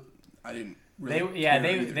 but I didn't really care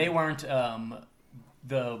either. They weren't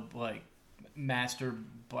the Master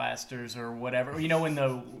Blasters or whatever. You know when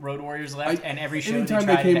the Road Warriors left and every show anytime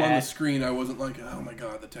they they came to on add, the screen, I wasn't like, oh my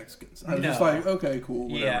god, the Texicans. I was No. just like, okay, cool,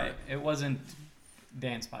 whatever. Yeah, it wasn't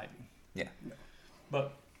Dan Spivey. Yeah.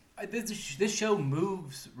 But this show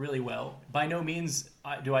moves really well. By no means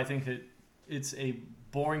do I think that it's a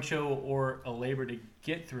boring show or a labor to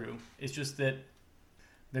get through. It's just that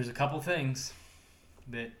there's a couple things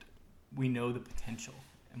that we know the potential,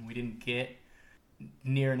 and we didn't get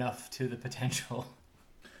near enough to the potential.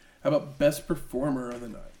 How about best performer of the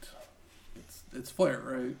night? It's Flair,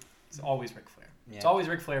 right? It's always Ric Flair. Yeah. It's always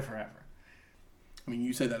Ric Flair forever. I mean,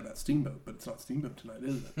 you say that about Steamboat, but it's not Steamboat tonight,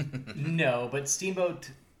 is it? No, but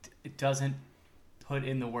Steamboat doesn't put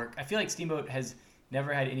in the work. I feel like Steamboat has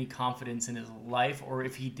never had any confidence in his life, or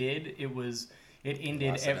if he did, it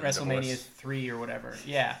ended Lost at it in a WrestleMania divorce. 3 or whatever.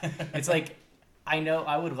 Yeah. It's like, I know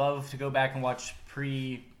I would love to go back and watch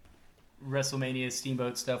pre-WrestleMania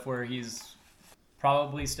Steamboat stuff where he's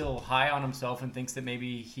probably still high on himself and thinks that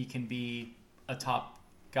maybe he can be a top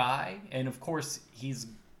guy. And of course, he's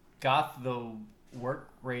got the work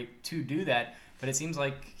rate to do that, but it seems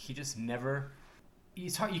like he just never...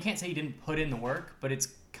 It's hard, you can't say he didn't put in the work, but it's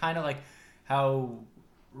kind of like how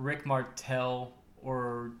Rick Martel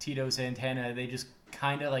or Tito Santana, they just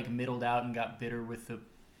kind of like middled out and got bitter with the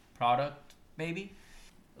product, maybe.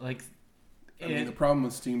 Like, I mean, the problem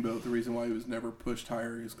with Steamboat, the reason why he was never pushed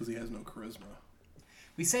higher is because he has no charisma.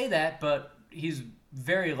 we say that, but he's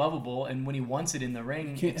very lovable, and when he wants it in the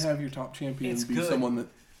ring, You can't have your top champion it's be good. someone that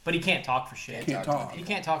but he can't talk for shit. can't talk. He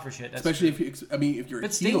can't talk for shit. That's Especially true. if you're a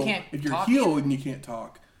But Sting heel. can't If you're a talk heel and you can't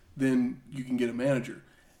talk, then you can get a manager.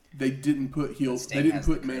 They didn't put heels. Sting They didn't has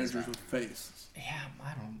the put managers charisma. with faces. Yeah, I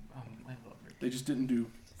love Rick. They just didn't do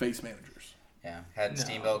face managers. Yeah, had No.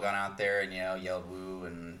 Steamboat gone out there and yelled woo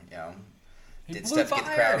and He did blew stuff to get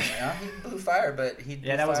the fire. crowd. He blew fire, but he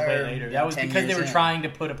Yeah, that was way later. That was 10 because they years were in. trying to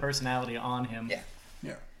put a personality on him. Yeah.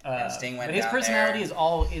 Yeah. And Sting went but his down personality there. is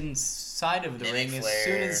all inside of the Mimic ring.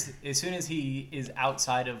 Flair. As soon as he is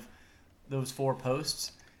outside of those four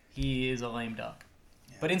posts, he is a lame duck.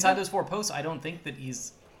 Yeah. But inside those four posts, I don't think that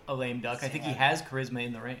he's a lame duck. I think he has charisma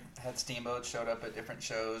in the ring. Had Steamboat showed up at different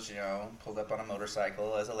shows, pulled up on a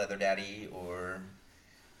motorcycle as a leather daddy or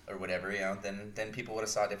whatever, then people would have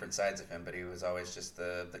saw different sides of him, but he was always just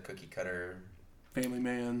the cookie cutter. Family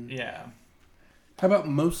man. Yeah. How about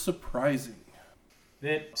most surprising?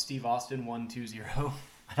 That Steve Austin won 2-0.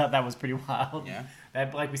 I thought that was pretty wild. Yeah.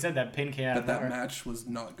 That, like we said, that pin came out That of that nowhere. match was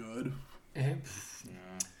not good.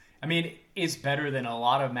 I mean, it's better than a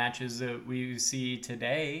lot of matches that we see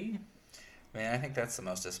today. I mean, I think that's the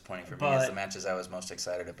most disappointing for me But- is the matches I was most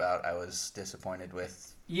excited about. I was disappointed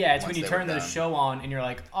with. Yeah, it's when once you they turn were the done. show on and you're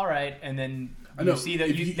like, all right, and then I know. you see that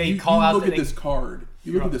If they call out look that at this card.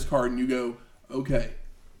 You look Right. at this card and you go, okay,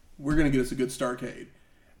 we're gonna get us a good Starrcade.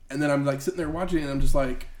 And then I'm like sitting there watching it and I'm just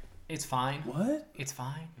like, it's fine. what? It's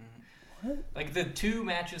fine. What? Like the two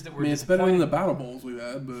matches that I were mean, it's better disappointed, than the Battle Bowls we've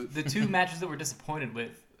had, but the two matches that we're disappointed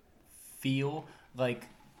with feel like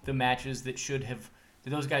the matches that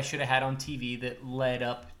those guys should have had on TV that led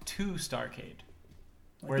up to Starrcade,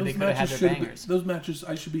 where those they could have had matches their should be- bangers. those matches,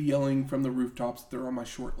 I should be yelling from the rooftops. They're on my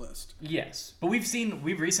short list. Yes, but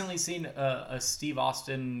we've recently seen a Steve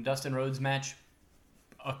Austin Dustin Rhodes match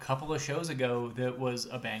a couple of shows ago that was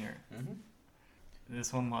a banger. Mhm.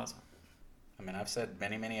 This one wasn't. I mean, I've said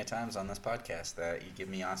many, many a times on this podcast that you give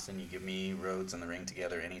me Austin, you give me Rhodes in the ring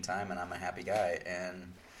together anytime, and I'm a happy guy.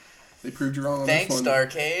 And They proved you wrong on thanks, this one.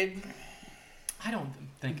 Starrcade. I don't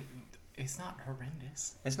think it's not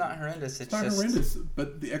horrendous. It's not horrendous. It's not horrendous,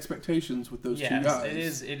 but the expectations with those two Yes, guys. it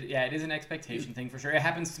is. It is an expectation thing for sure. It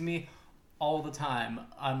happens to me all the time.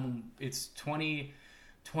 It's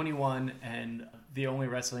 2021, and the only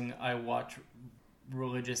wrestling I watch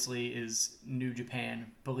religiously is New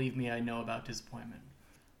Japan. Believe me, I know about disappointment.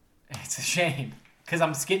 It's a shame because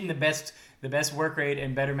I'm getting the best work rate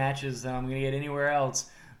and better matches than I'm gonna get anywhere else.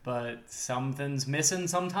 But something's missing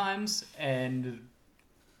sometimes, and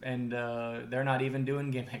they're not even doing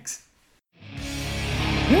gimmicks.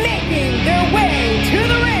 Making their way to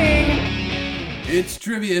the ring. It's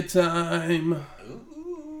trivia time.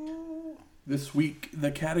 Ooh. This week,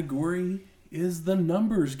 the category is the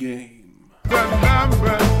numbers game. The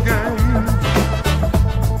numbers game.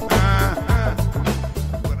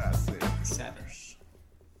 What I say? 7,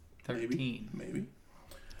 13, Maybe.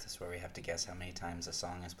 Is this where we have to guess how many times a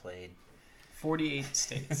song is played? 48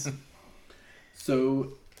 states.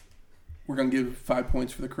 So, we're going to give 5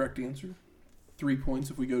 points for the correct answer. 3 points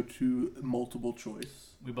if we go to multiple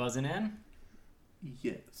choice. We buzzing in?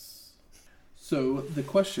 Yes. So, the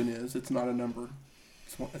question is, it's not a number.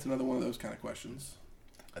 It's another one of those kind of questions.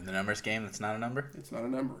 In the numbers game, that's not a number? It's not a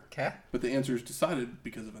number. Okay. But the answer is decided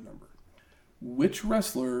because of a number. Which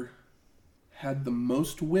wrestler had the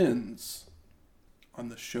most wins on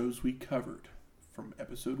the shows we covered from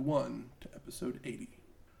episode 1 to episode 80?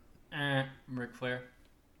 Ric Flair.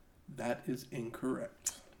 That is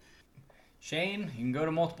incorrect. Shane, you can go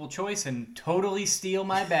to multiple choice and totally steal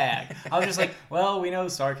my bag. I was just like, well, we know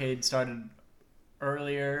Starrcade started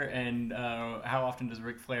earlier, and how often does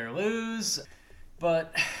Ric Flair lose?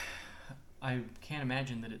 But I can't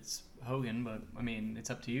imagine that it's Hogan, but I mean, it's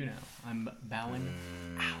up to you now. I'm bowing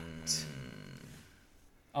out.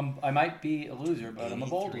 I might be a loser, but I'm a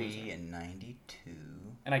bold 83 loser. and 92.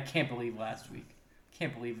 And I can't believe last week.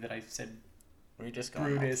 Can't believe that I said We're just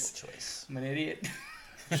going Brutus. multiple choice. I'm an idiot.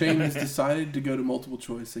 Shane has decided to go to multiple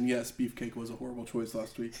choice, and yes, Beefcake was a horrible choice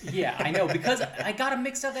last week. Yeah, I know, because I got them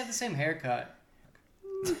mixed up. They have the same haircut.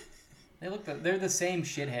 They're the same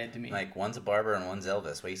shithead to me. Like, one's a barber and one's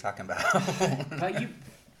Elvis. What are you talking about? But you,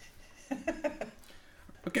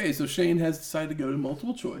 Okay, so Shane has decided to go to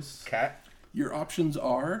multiple choice. Okay. Your options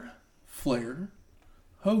are Flair,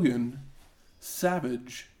 Hogan,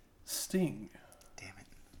 Savage, Sting. Damn it.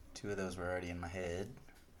 2 of those were already in my head.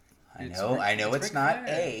 It's I know Ric it's not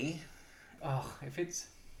Flair. A. oh, if it's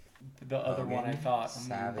the other Hogan, one, I thought I'm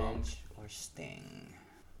gonna be bummed. Savage or Sting.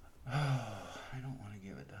 I don't want to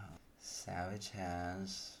give it to Hogan. Savage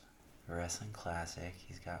has a wrestling classic.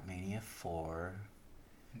 He's got Mania 4.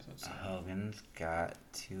 I'm so sorry. Hogan's got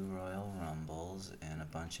 2 Royal Rumbles and a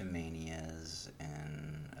bunch of Manias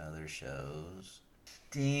and other shows.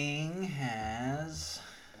 Sting has...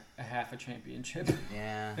 A half a championship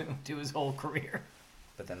Yeah. to his whole career.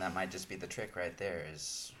 But then that might just be the trick right there,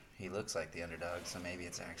 is he looks like the underdog, so maybe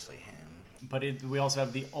it's actually him. But we also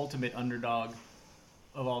have the ultimate underdog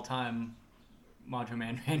of all time, Macho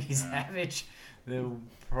Man Randy Savage.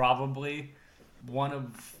 Probably one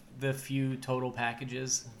of the few total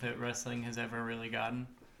packages that wrestling has ever really gotten.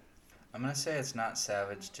 I'm going to say it's not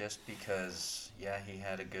Savage just because, yeah, he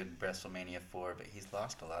had a good WrestleMania 4, but he's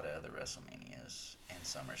lost a lot of other WrestleManias and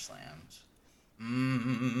SummerSlams.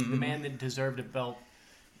 The man that deserved a belt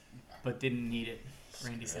but didn't need it,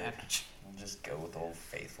 Randy Savage. We'll just go with Old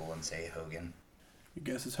Faithful and say Hogan. Your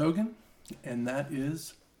guess is Hogan, and that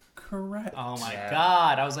is correct. Oh my Yeah.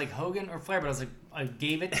 God! I was like Hogan or Flair, but I was like, I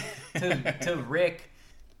gave it to Rick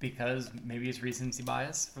because maybe it's recency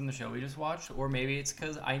bias from the show we just watched, or maybe it's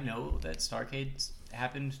because I know that Starrcade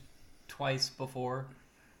happened twice before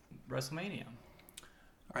WrestleMania.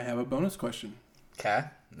 I have a bonus question. Okay,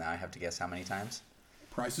 now I have to guess how many times.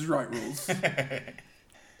 Price is Right rules.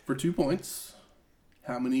 For 2 points,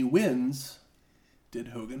 how many wins did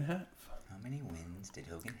Hogan have? How many wins did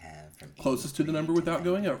Hogan have from Closest to the number 83 without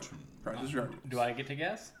going over. 92? Price is Right rules. Do I get to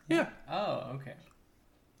guess? Yeah. Oh, okay.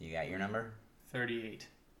 You got your number? 38.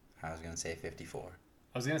 I was going to say 54.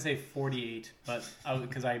 I was gonna say 48, but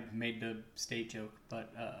because I made the state joke,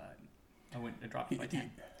 but I dropped it by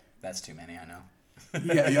 10. That's too many, I know.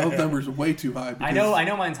 Yeah, y'all's numbers are way too high. I because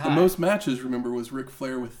know mine's high. The most matches, remember, was Ric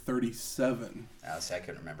Flair with 37. I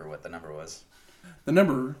couldn't remember what the number was. The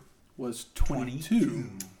number was 22.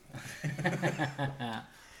 I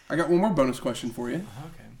got one more bonus question for you,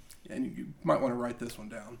 Okay. and you might want to write this one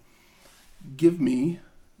down. Give me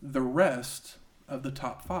the rest of the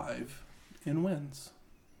top 5 in wins.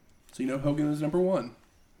 So you know Hogan is number 1.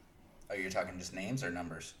 Oh, you're talking just names or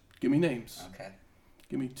numbers? Give me names. Okay.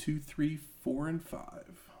 Give me 2, 3, 4, and 5.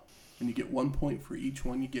 And you get 1 point for each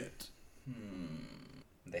one you get.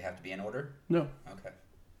 They have to be in order? No, Okay.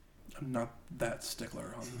 I'm not that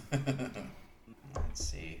stickler on them. Let's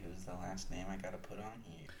see. Who's the last name I got to put on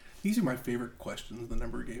here? These are my favorite questions, the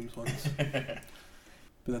number of games ones.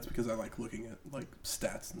 But that's because I like looking at like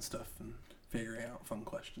stats and stuff and figuring out fun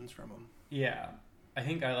questions from them. Yeah, I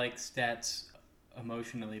think I like stats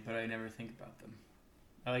emotionally, but I never think about them.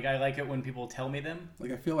 I like it when people tell me them.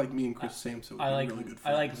 Like I feel like me and Chris Sampson would I be like really good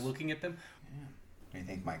friends. I like looking at them. What do you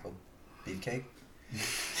think, Michael? Beefcake?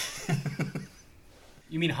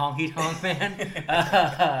 You mean honky tonk man?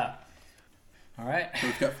 All right.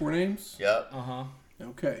 Both got 4 names? Yep. Uh-huh.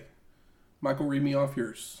 Okay. Michael, read me off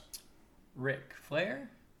yours. Ric Flair,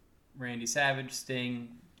 Randy Savage, Sting,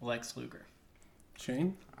 Lex Luger.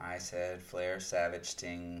 Shane? I said Flair, Savage,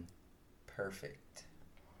 Sting, perfect.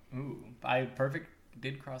 Ooh, perfect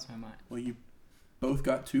did cross my mind. Well, you both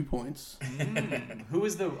got 2 points. Who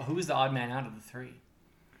was the odd man out of the 3?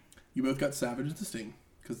 You both got Savage and Sting,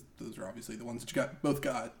 because those are obviously the ones that you both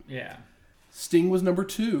got. Yeah. Sting was number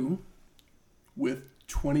 2 with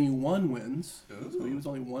 21 wins. Ooh. So he was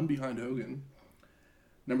only 1 behind Hogan.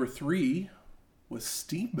 Number 3 was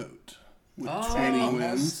Steamboat with 20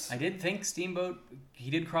 wins. I did think Steamboat, he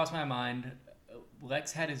did cross my mind.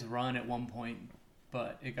 Lex had his run at one point,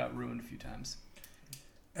 but it got ruined a few times.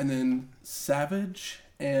 And then Savage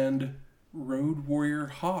and Road Warrior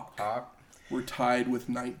Hawk were tied with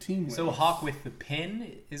 19 wins. So Hawk with the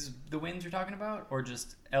pin is the wins you're talking about? Or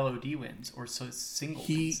just LOD wins? Or so single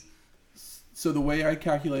wins? So the way I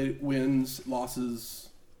calculate wins,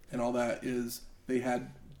 losses, and all that is they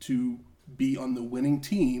had to be on the winning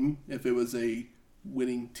team if it was a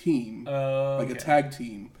winning team, like a tag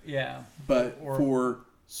team. Yeah. But for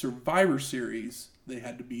Survivor Series, they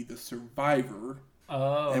had to be the survivor.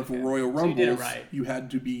 Oh, and for Royal Rumbles, so you did it right. You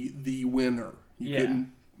had to be the winner. You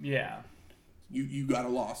couldn't. Yeah. You got a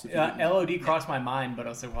loss. If LOD crossed my mind, but I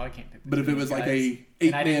was like, well, I can't pick. But if it was like a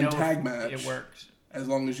 8-man tag match, it worked. As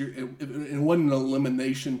long as it wasn't an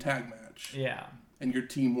elimination tag match. Yeah. And your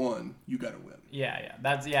team won, you got to win. Yeah.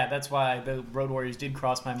 That's why the Road Warriors did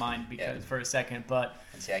cross my mind because for a second, but.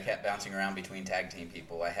 And see, I kept bouncing around between tag team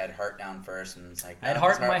people. I had Hart down first, and it's like I had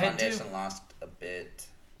Hart in my head Foundation too. Lost a bit.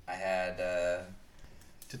 I had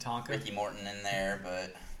Tatanka, Ricky Morton in there,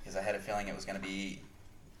 but because I had a feeling it was going to be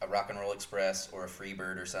a Rock and Roll Express or a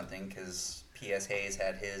Freebird or something, because P.S. Hayes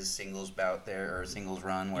had his singles bout there or singles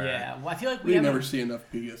run where well, I feel like we never see enough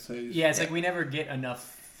P.S. Hayes. Yeah, it's like we never get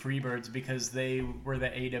enough Freebirds because they were the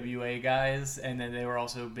AWA guys, and then they were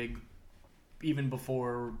also big even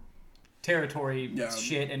before territory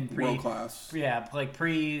shit and world class. Yeah, like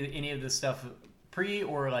pre any of this stuff,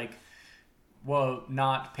 or like, well,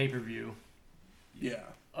 not pay-per-view. Yeah.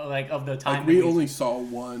 Like of the time like we only saw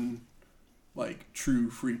one like true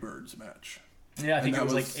Freebirds match. Yeah, I think it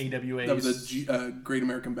was like AWA. That was a Great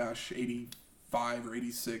American Bash 85 or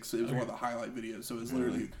 86. It was one of the highlight videos, so it was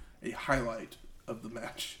literally a highlight of the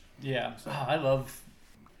match. Yeah. So. I love.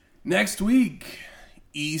 Next week,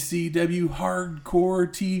 ECW Hardcore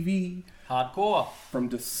TV. Hardcore. From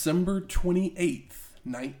December 28th,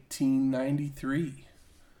 1993.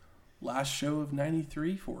 Last show of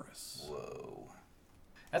 93 for us. Whoa.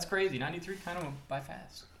 That's crazy. 93 kind of went by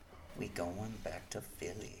fast. We going back to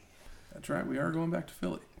Philly. That's right. We are going back to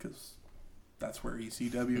Philly because that's where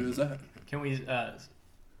ECW is at. Can we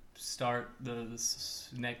start this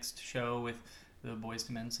next show with the Boyz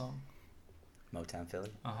II Men song? Motown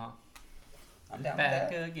Philly? Uh-huh. I'm down back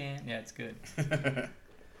with that. Again. Yeah, it's good.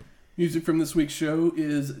 Music from this week's show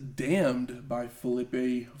is Damned by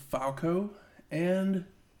Felipe Falco and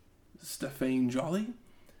Stefan Jolly.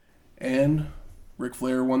 And Ric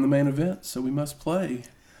Flair won the main event, so we must play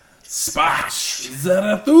Spach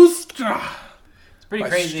Zarathustra. It's pretty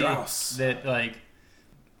crazy Strauss. that like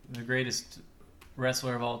the greatest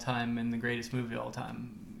wrestler of all time and the greatest movie of all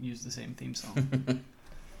time use the same theme song.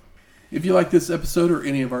 If you like this episode or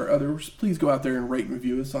any of our others, please go out there and rate and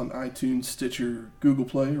review us on iTunes, Stitcher, Google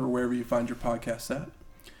Play, or wherever you find your podcasts at.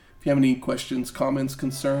 If you have any questions, comments,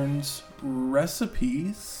 concerns,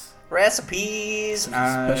 recipes, I Especially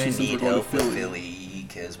since we're need going help to with Philly. Philly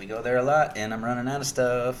because we go there a lot and I'm running out of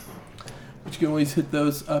stuff. but you can always hit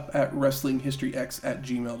those up at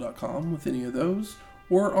WrestlingHistoryX@gmail.com with any of those,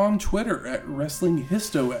 or on Twitter at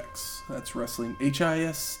WrestlingHistoX. That's Wrestling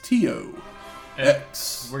HISTOX.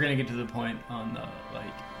 We're gonna get to the point on the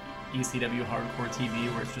like ECW Hardcore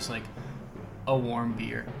TV where it's just like a warm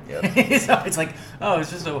beer. Yep. So it's like,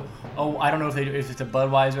 it's just I don't know if it's a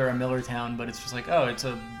Budweiser or a Millertown, but it's just like, it's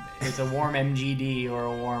a warm MGD or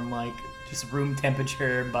a warm like just room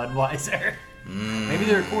temperature Budweiser. Maybe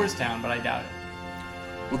they're a Coors Town, but I doubt it.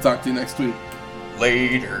 We'll talk to you next week.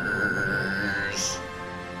 Later.